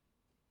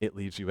 It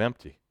leaves you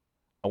empty.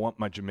 I want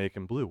my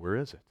Jamaican Blue. Where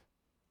is it?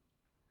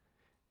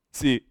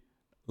 See,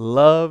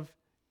 love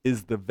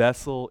is the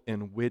vessel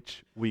in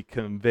which we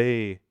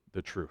convey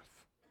the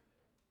truth.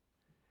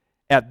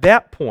 At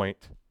that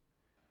point,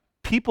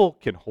 people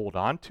can hold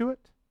on to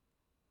it,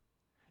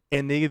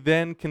 and they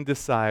then can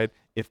decide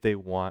if they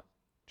want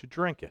to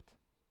drink it.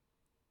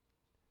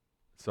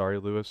 Sorry,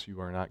 Lewis, you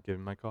are not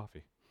giving my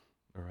coffee.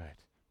 All right.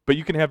 But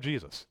you can have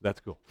Jesus. That's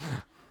cool.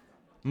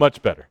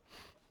 Much better.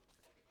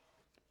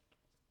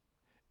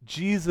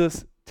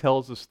 Jesus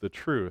tells us the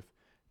truth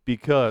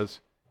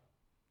because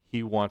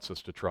he wants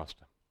us to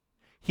trust him.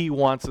 He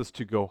wants us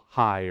to go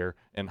higher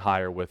and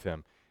higher with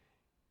him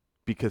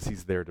because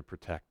he's there to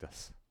protect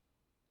us.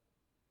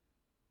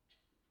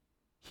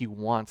 He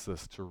wants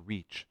us to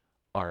reach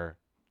our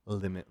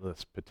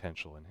limitless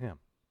potential in him.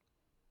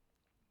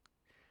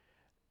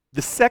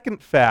 The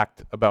second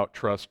fact about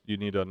trust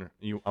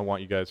I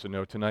want you guys to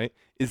know tonight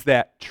is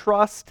that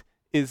trust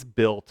is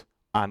built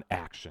on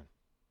action.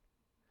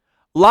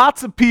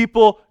 Lots of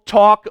people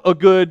talk a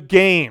good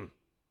game,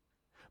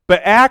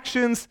 but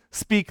actions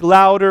speak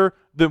louder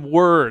than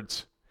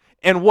words.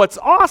 And what's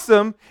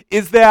awesome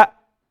is that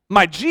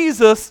my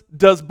Jesus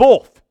does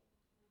both.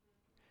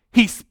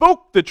 He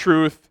spoke the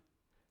truth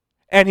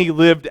and he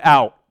lived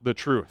out the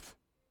truth.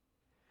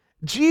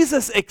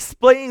 Jesus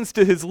explains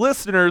to his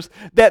listeners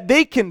that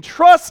they can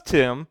trust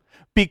him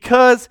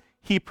because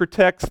he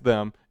protects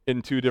them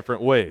in two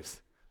different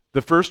ways.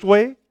 The first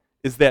way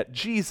is that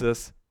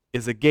Jesus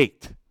is a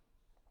gate.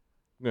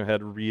 I'm going to go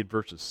ahead and read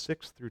verses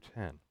 6 through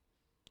 10.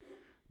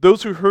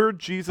 Those who heard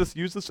Jesus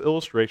use this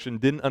illustration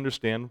didn't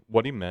understand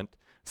what he meant,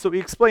 so he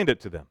explained it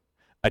to them.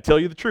 I tell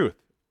you the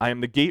truth, I am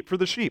the gate for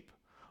the sheep.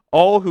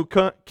 All who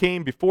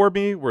came before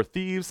me were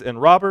thieves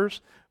and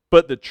robbers,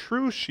 but the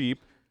true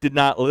sheep did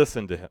not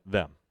listen to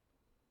them.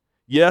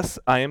 Yes,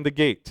 I am the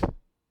gate.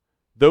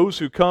 Those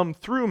who come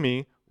through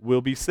me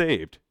will be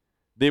saved.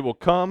 They will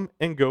come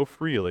and go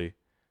freely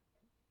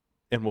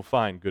and will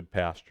find good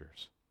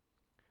pastures.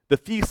 The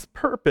thief's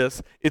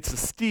purpose is to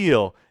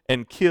steal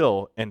and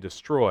kill and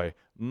destroy.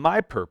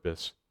 My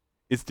purpose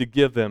is to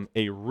give them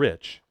a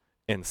rich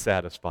and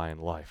satisfying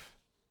life.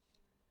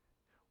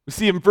 We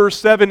see in verse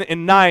 7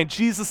 and 9,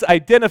 Jesus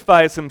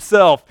identifies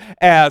himself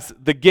as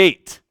the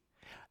gate.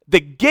 The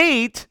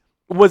gate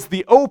was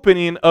the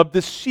opening of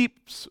the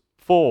sheep's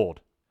fold.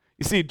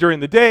 You see,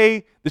 during the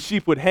day, the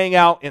sheep would hang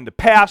out in the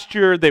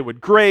pasture, they would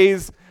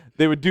graze,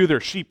 they would do their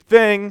sheep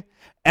thing,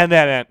 and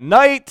then at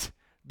night,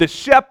 the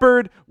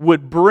shepherd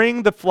would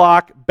bring the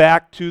flock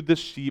back to the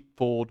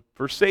sheepfold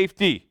for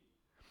safety.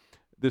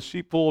 The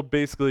sheepfold,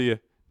 basically a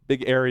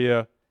big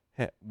area,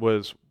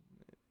 was,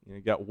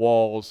 you got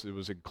walls, it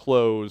was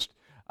enclosed,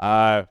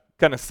 kind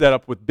of set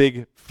up with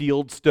big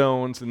field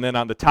stones, and then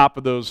on the top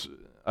of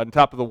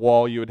the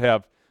wall, you would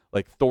have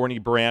like thorny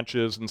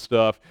branches and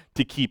stuff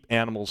to keep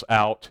animals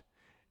out.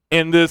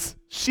 And this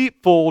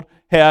sheepfold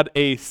had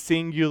a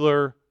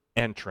singular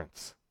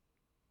entrance.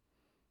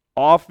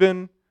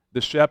 Often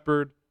the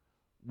shepherd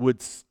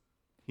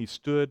he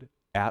stood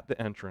at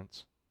the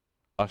entrance,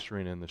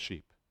 ushering in the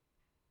sheep.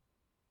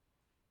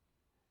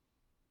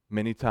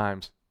 Many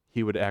times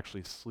he would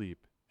actually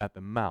sleep at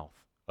the mouth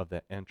of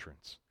that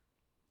entrance.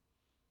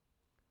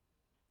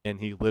 And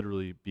he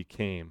literally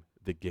became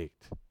the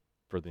gate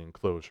for the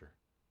enclosure.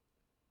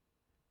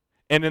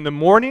 And in the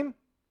morning,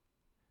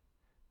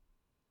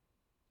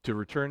 to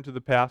return to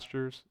the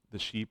pastures, the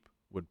sheep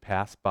would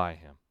pass by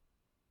him.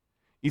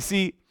 You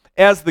see,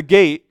 as the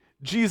gate,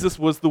 Jesus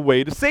was the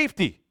way to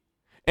safety.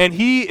 And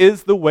he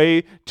is the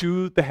way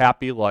to the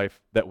happy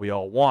life that we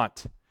all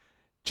want.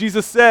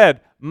 Jesus said,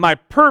 my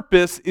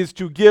purpose is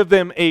to give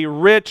them a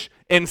rich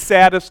and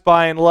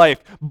satisfying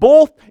life,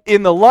 both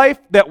in the life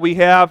that we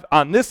have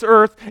on this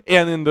earth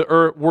and in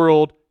the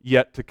world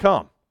yet to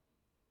come.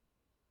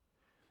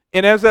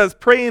 And as I was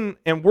praying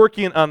and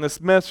working on this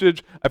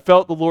message, I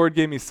felt the Lord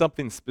gave me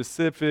something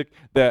specific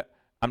that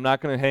I'm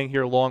not going to hang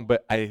here long,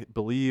 but I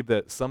believe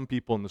that some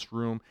people in this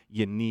room,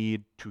 you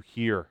need to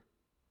hear.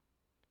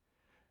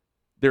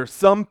 There are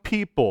some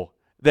people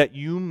that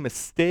you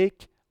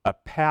mistake a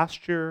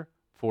pasture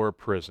for a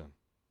prison.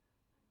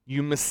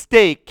 You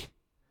mistake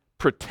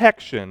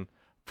protection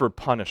for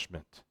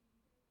punishment.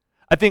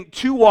 I think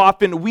too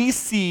often we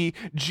see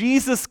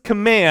Jesus'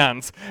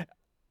 commands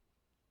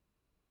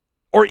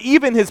or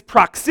even his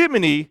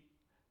proximity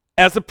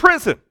as a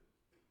prison.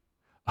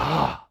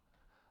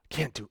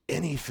 Can't do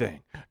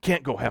anything.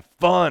 Can't go have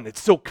fun.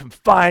 It's so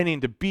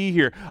confining to be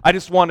here. I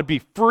just want to be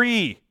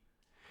free.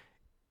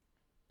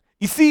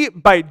 You see,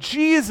 by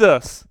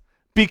Jesus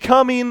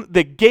becoming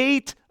the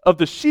gate of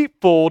the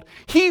sheepfold,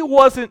 he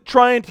wasn't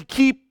trying to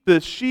keep the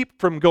sheep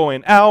from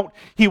going out.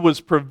 He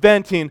was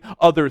preventing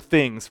other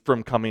things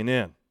from coming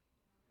in.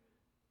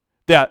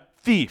 That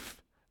thief,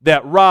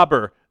 that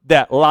robber,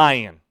 that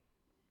lion.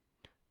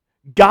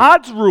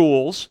 God's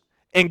rules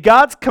and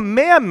God's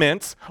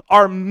commandments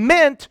are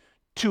meant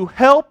to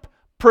help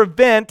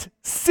prevent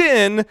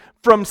sin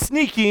from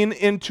sneaking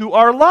into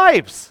our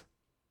lives.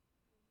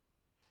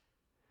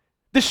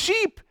 The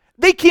sheep,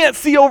 they can't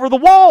see over the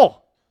wall.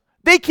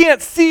 They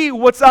can't see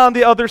what's on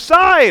the other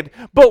side,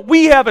 but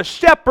we have a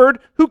shepherd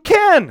who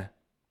can.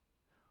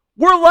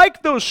 We're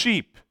like those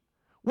sheep.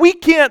 We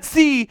can't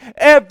see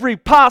every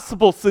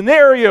possible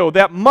scenario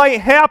that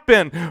might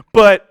happen,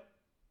 but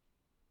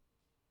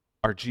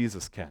our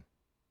Jesus can.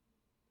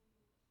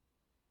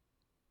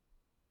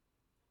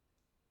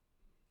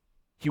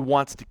 He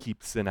wants to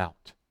keep sin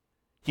out.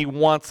 He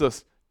wants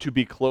us to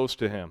be close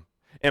to him.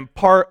 And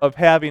part of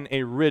having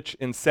a rich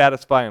and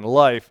satisfying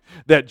life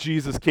that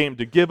Jesus came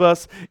to give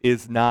us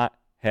is not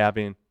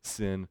having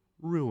sin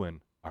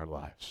ruin our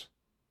lives.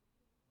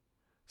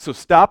 So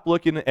stop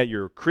looking at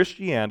your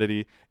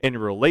Christianity and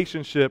your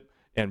relationship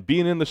and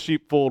being in the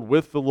sheepfold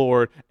with the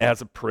Lord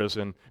as a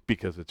prison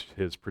because it's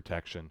his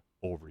protection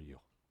over you.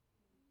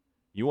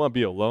 You want to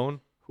be alone?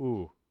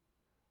 Ooh,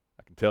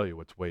 I can tell you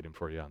what's waiting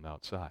for you on the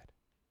outside.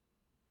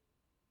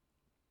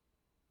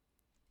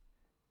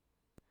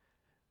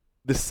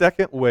 The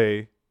second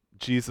way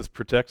Jesus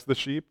protects the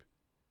sheep,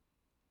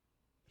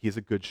 he's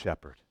a good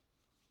shepherd.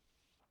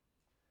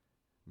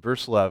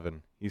 Verse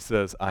 11, he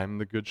says, I'm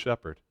the good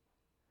shepherd.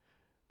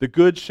 The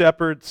good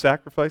shepherd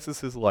sacrifices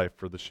his life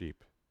for the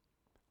sheep.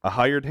 A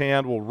hired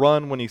hand will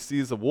run when he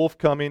sees a wolf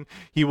coming.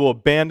 He will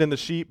abandon the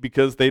sheep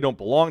because they don't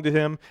belong to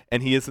him,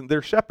 and he isn't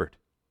their shepherd.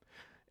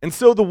 And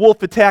so the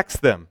wolf attacks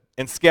them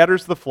and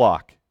scatters the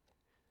flock.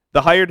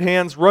 The hired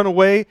hands run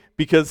away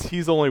because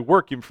he's only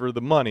working for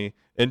the money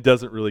and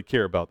doesn't really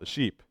care about the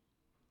sheep.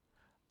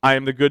 I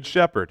am the good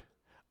shepherd.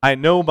 I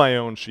know my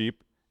own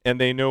sheep, and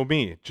they know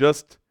me,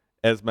 just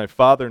as my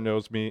Father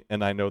knows me,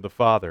 and I know the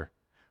Father.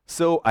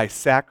 So I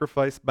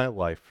sacrifice my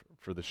life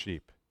for the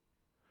sheep.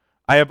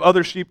 I have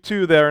other sheep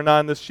too that are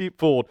not in this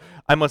sheepfold.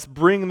 I must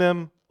bring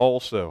them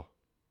also.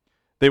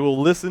 They will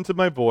listen to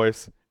my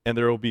voice, and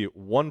there will be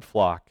one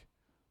flock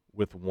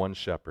with one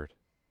shepherd.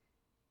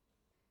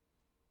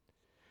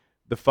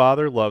 The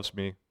Father loves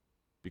me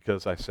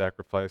because I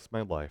sacrifice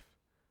my life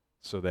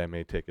so that I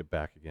may take it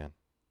back again.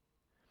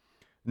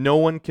 No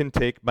one can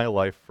take my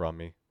life from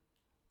me.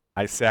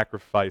 I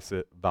sacrifice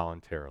it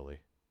voluntarily.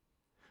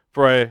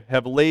 For I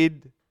have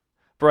the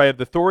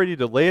authority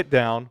to lay it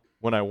down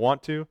when I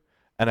want to,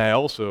 and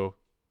also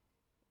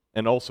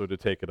to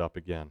take it up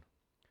again.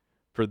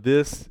 For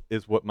this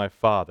is what my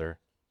Father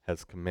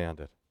has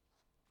commanded.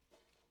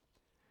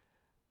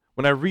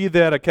 When I read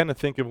that, I kind of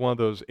think of one of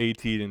those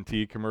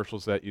AT&T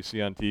commercials that you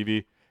see on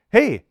TV.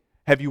 Hey,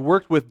 have you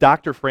worked with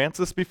Dr.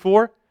 Francis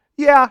before?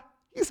 Yeah,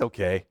 he's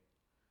okay.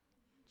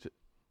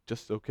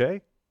 Just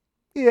okay?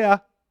 Yeah.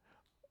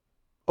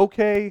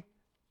 Okay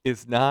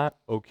is not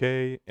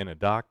okay in a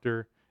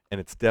doctor,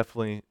 and it's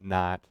definitely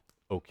not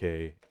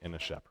okay in a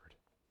shepherd.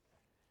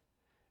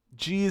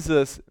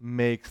 Jesus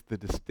makes the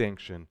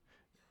distinction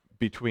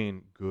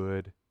between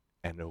good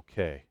and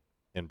okay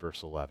in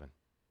verse 11.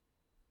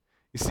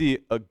 You see,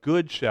 a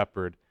good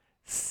shepherd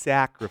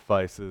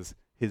sacrifices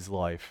his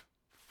life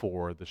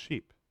for the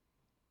sheep.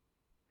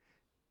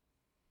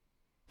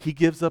 He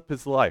gives up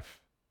his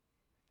life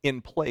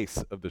in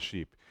place of the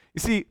sheep. You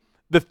see,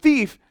 the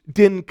thief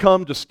didn't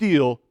come to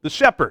steal the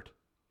shepherd.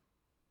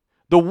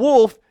 The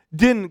wolf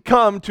didn't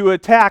come to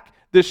attack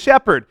the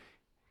shepherd.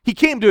 He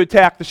came to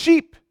attack the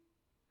sheep.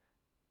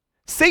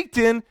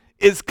 Satan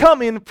is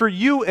coming for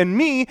you and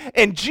me,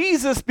 and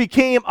Jesus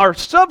became our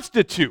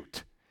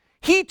substitute.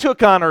 He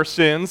took on our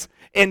sins,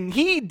 and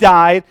he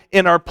died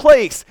in our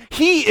place.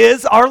 He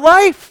is our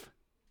life.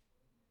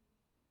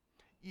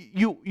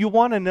 You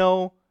want to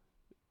know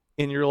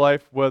in your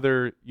life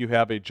whether you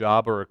have a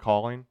job or a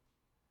calling?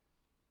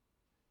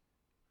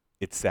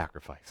 It's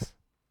sacrifice.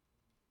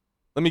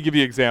 Let me give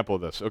you an example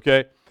of this,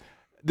 okay?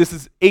 This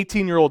is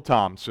 18-year-old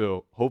Tom,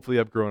 so hopefully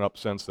I've grown up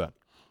since then.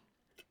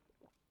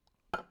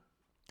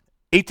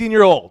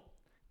 18-year-old,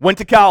 went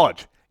to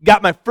college,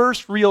 got my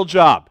first real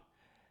job.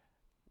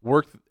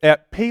 worked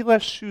at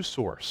Payless Shoe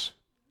Source.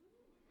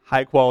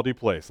 High quality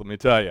place, let me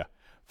tell you.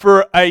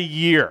 For a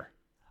year,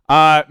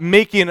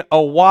 making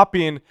a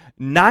whopping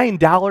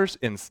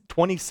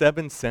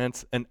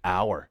 $9.27 an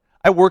hour.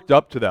 I worked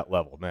up to that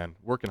level, man,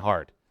 working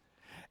hard.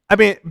 I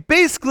mean,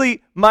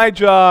 basically, my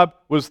job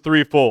was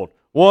threefold.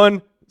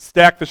 One,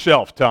 stack the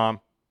shelf,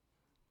 Tom.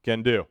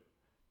 Can do.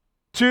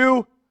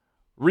 Two,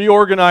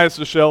 reorganize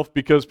the shelf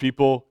because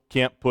people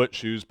can't put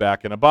shoes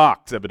back in a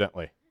box,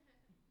 evidently.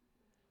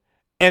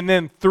 And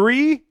then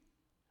three,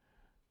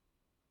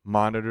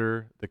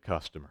 monitor the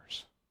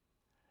customers.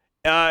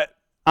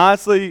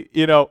 Honestly,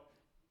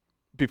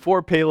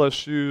 before Payless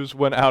Shoes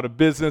went out of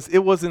business, it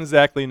wasn't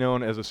exactly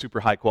known as a super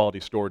high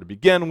quality store to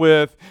begin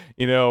with,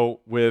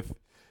 with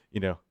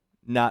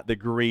not the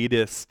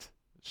greatest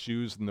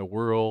shoes in the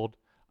world.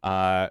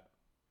 We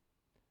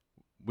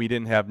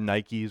didn't have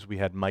Nikes, we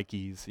had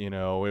Mikeys,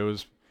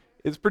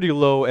 it's pretty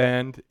low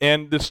end.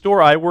 And the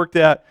store I worked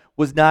at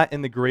was not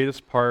in the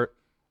greatest part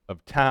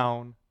of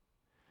town.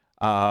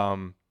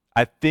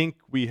 I think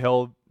we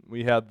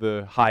had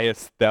the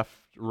highest theft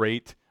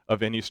rate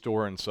of any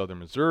store in southern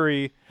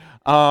Missouri.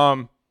 It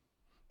was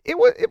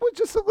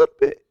just a little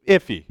bit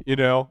iffy,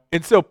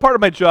 And so part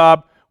of my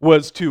job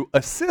was to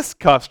assist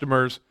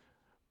customers,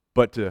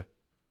 but to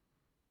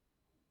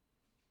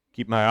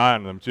keep my eye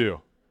on them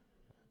too.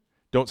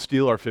 Don't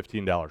steal our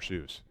 $15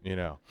 shoes,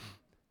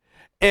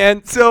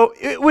 And so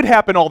it would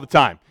happen all the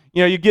time.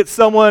 You get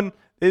someone,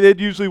 they'd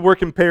usually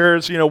work in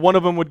pairs. One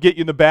of them would get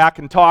you in the back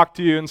and talk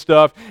to you and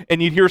stuff,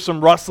 and you'd hear some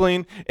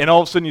rustling, and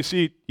all of a sudden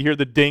you hear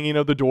the dinging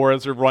of the door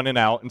as they're running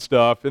out and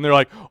stuff, and they're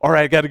like, all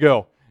right, I got to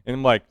go. And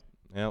I'm like,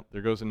 well,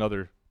 there goes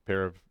another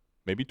pair of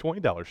maybe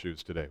 $20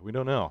 shoes today. We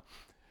don't know.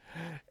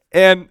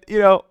 And,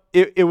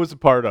 it was a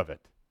part of it.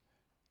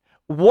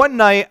 One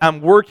night, I'm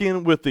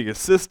working with the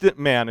assistant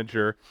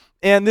manager,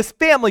 and this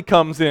family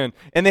comes in,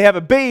 and they have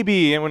a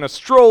baby and a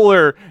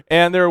stroller,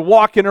 and they're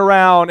walking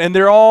around, and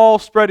they're all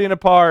spreading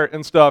apart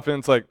and stuff, and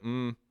it's like,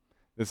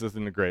 this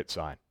isn't a great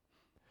sign.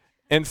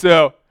 And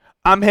so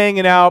I'm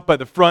hanging out by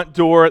the front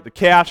door at the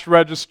cash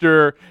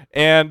register,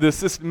 and the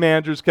assistant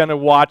manager's kind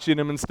of watching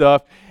him and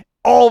stuff.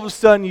 All of a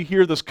sudden, you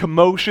hear this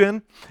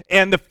commotion,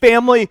 and the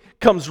family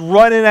comes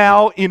running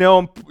out, and,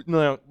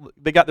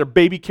 they got their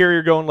baby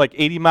carrier going like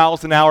 80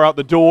 miles an hour out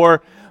the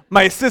door.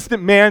 My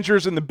assistant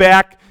manager's in the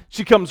back.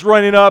 She comes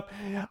running up.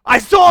 I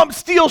saw them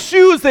steal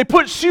shoes. They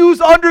put shoes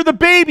under the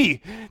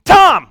baby.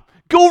 Tom,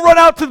 go run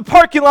out to the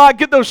parking lot and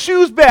get those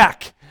shoes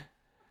back.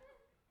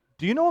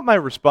 Do you know what my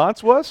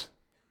response was?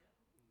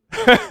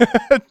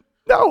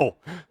 No,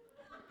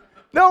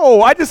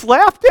 I just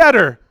laughed at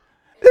her.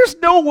 There's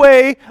no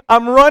way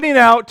I'm running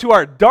out to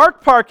our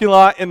dark parking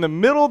lot in the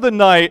middle of the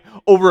night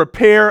over a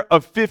pair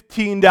of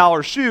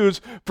 $15 shoes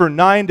for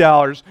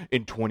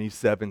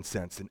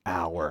 $9.27 an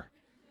hour.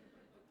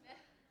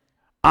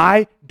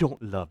 I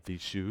don't love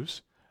these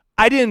shoes.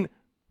 I didn't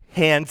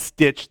hand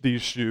stitch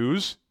these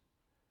shoes.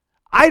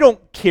 I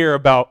don't care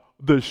about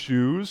the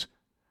shoes.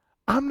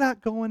 I'm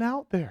not going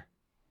out there.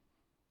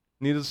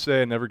 Needless to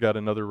say, I never got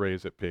another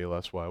raise at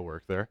Payless while I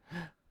worked there.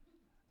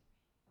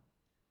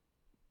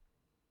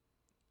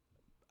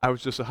 I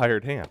was just a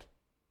hired hand.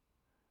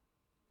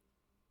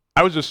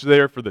 I was just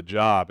there for the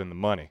job and the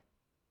money.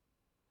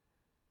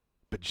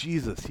 But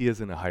Jesus, he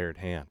isn't a hired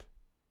hand.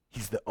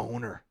 He's the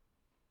owner.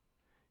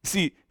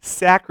 See,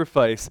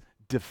 sacrifice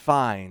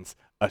defines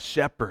a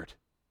shepherd.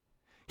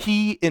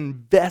 He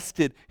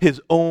invested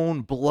his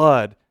own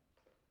blood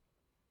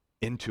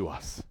into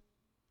us.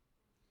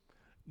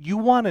 You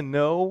want to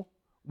know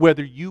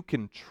whether you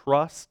can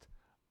trust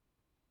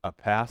a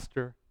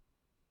pastor,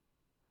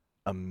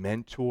 a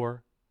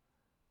mentor,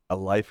 a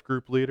life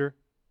group leader?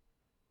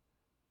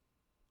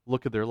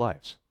 Look at their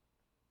lives.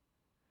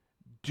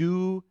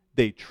 Do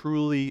they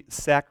truly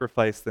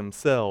sacrifice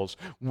themselves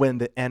when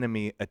the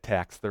enemy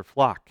attacks their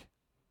flock?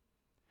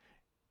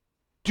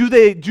 Do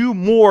they do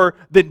more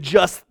than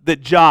just the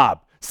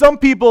job? Some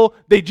people,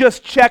 they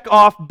just check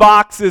off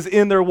boxes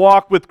in their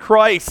walk with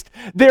Christ.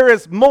 There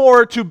is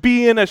more to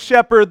being a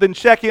shepherd than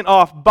checking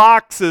off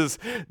boxes.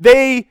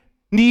 They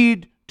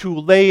need to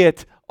lay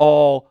it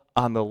all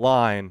on the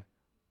line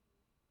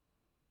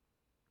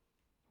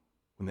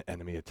when the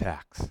enemy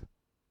attacks.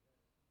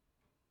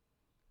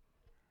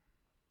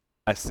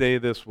 I say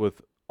this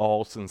with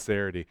all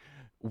sincerity.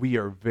 We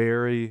are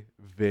very,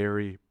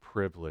 very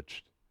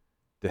privileged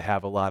to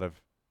have a lot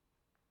of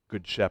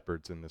good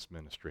shepherds in this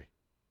ministry.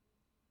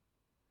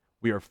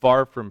 We are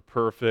far from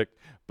perfect,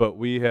 but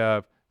we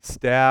have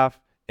staff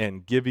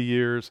and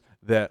give-a-years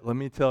that, let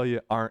me tell you,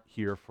 aren't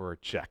here for a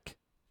check.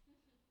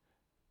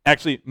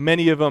 Actually,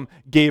 many of them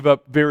gave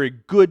up very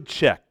good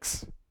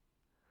checks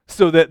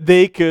so that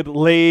they could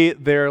lay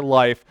their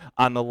life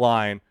on the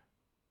line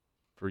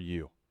for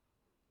you.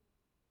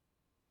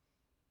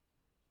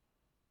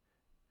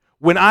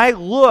 When I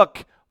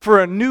look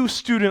for a new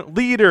student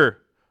leader,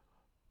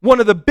 one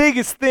of the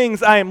biggest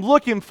things I am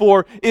looking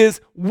for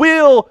is,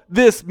 will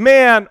this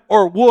man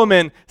or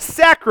woman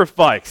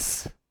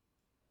sacrifice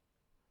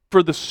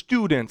for the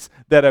students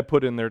that I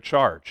put in their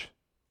charge?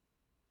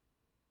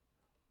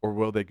 or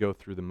will they go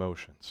through the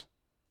motions?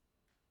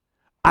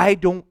 I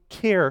don't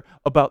care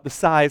about the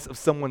size of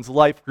someone's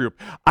life group.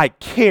 I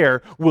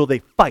care, will they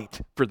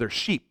fight for their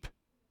sheep?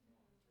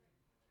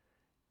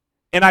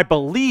 And I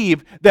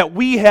believe that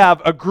we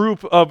have a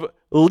group of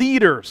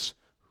leaders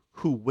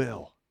who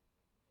will.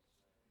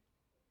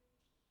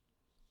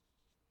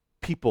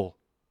 People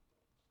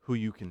who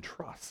you can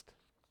trust.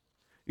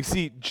 You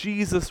see,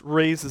 Jesus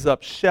raises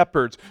up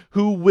shepherds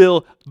who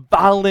will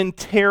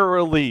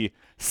voluntarily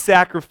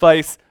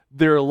sacrifice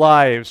their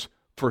lives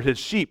for his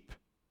sheep,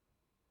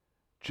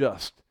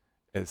 just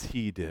as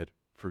he did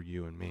for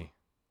you and me.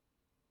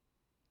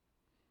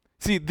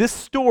 See, this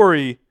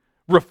story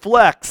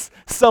reflects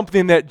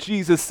something that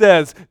Jesus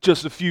says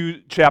just a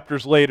few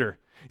chapters later.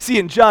 See,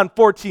 in John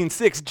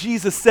 14:6,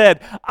 Jesus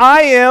said,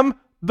 I am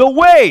the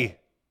way,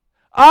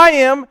 I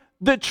am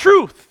the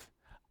truth,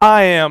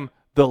 I am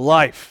the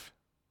life.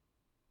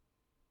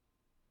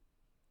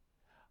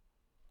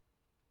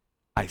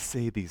 I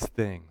say these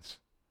things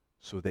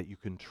so that you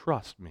can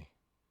trust me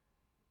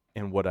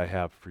in what I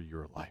have for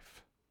your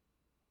life.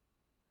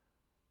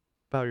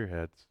 Bow your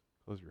heads,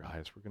 close your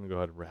eyes. We're going to go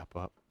ahead and wrap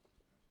up.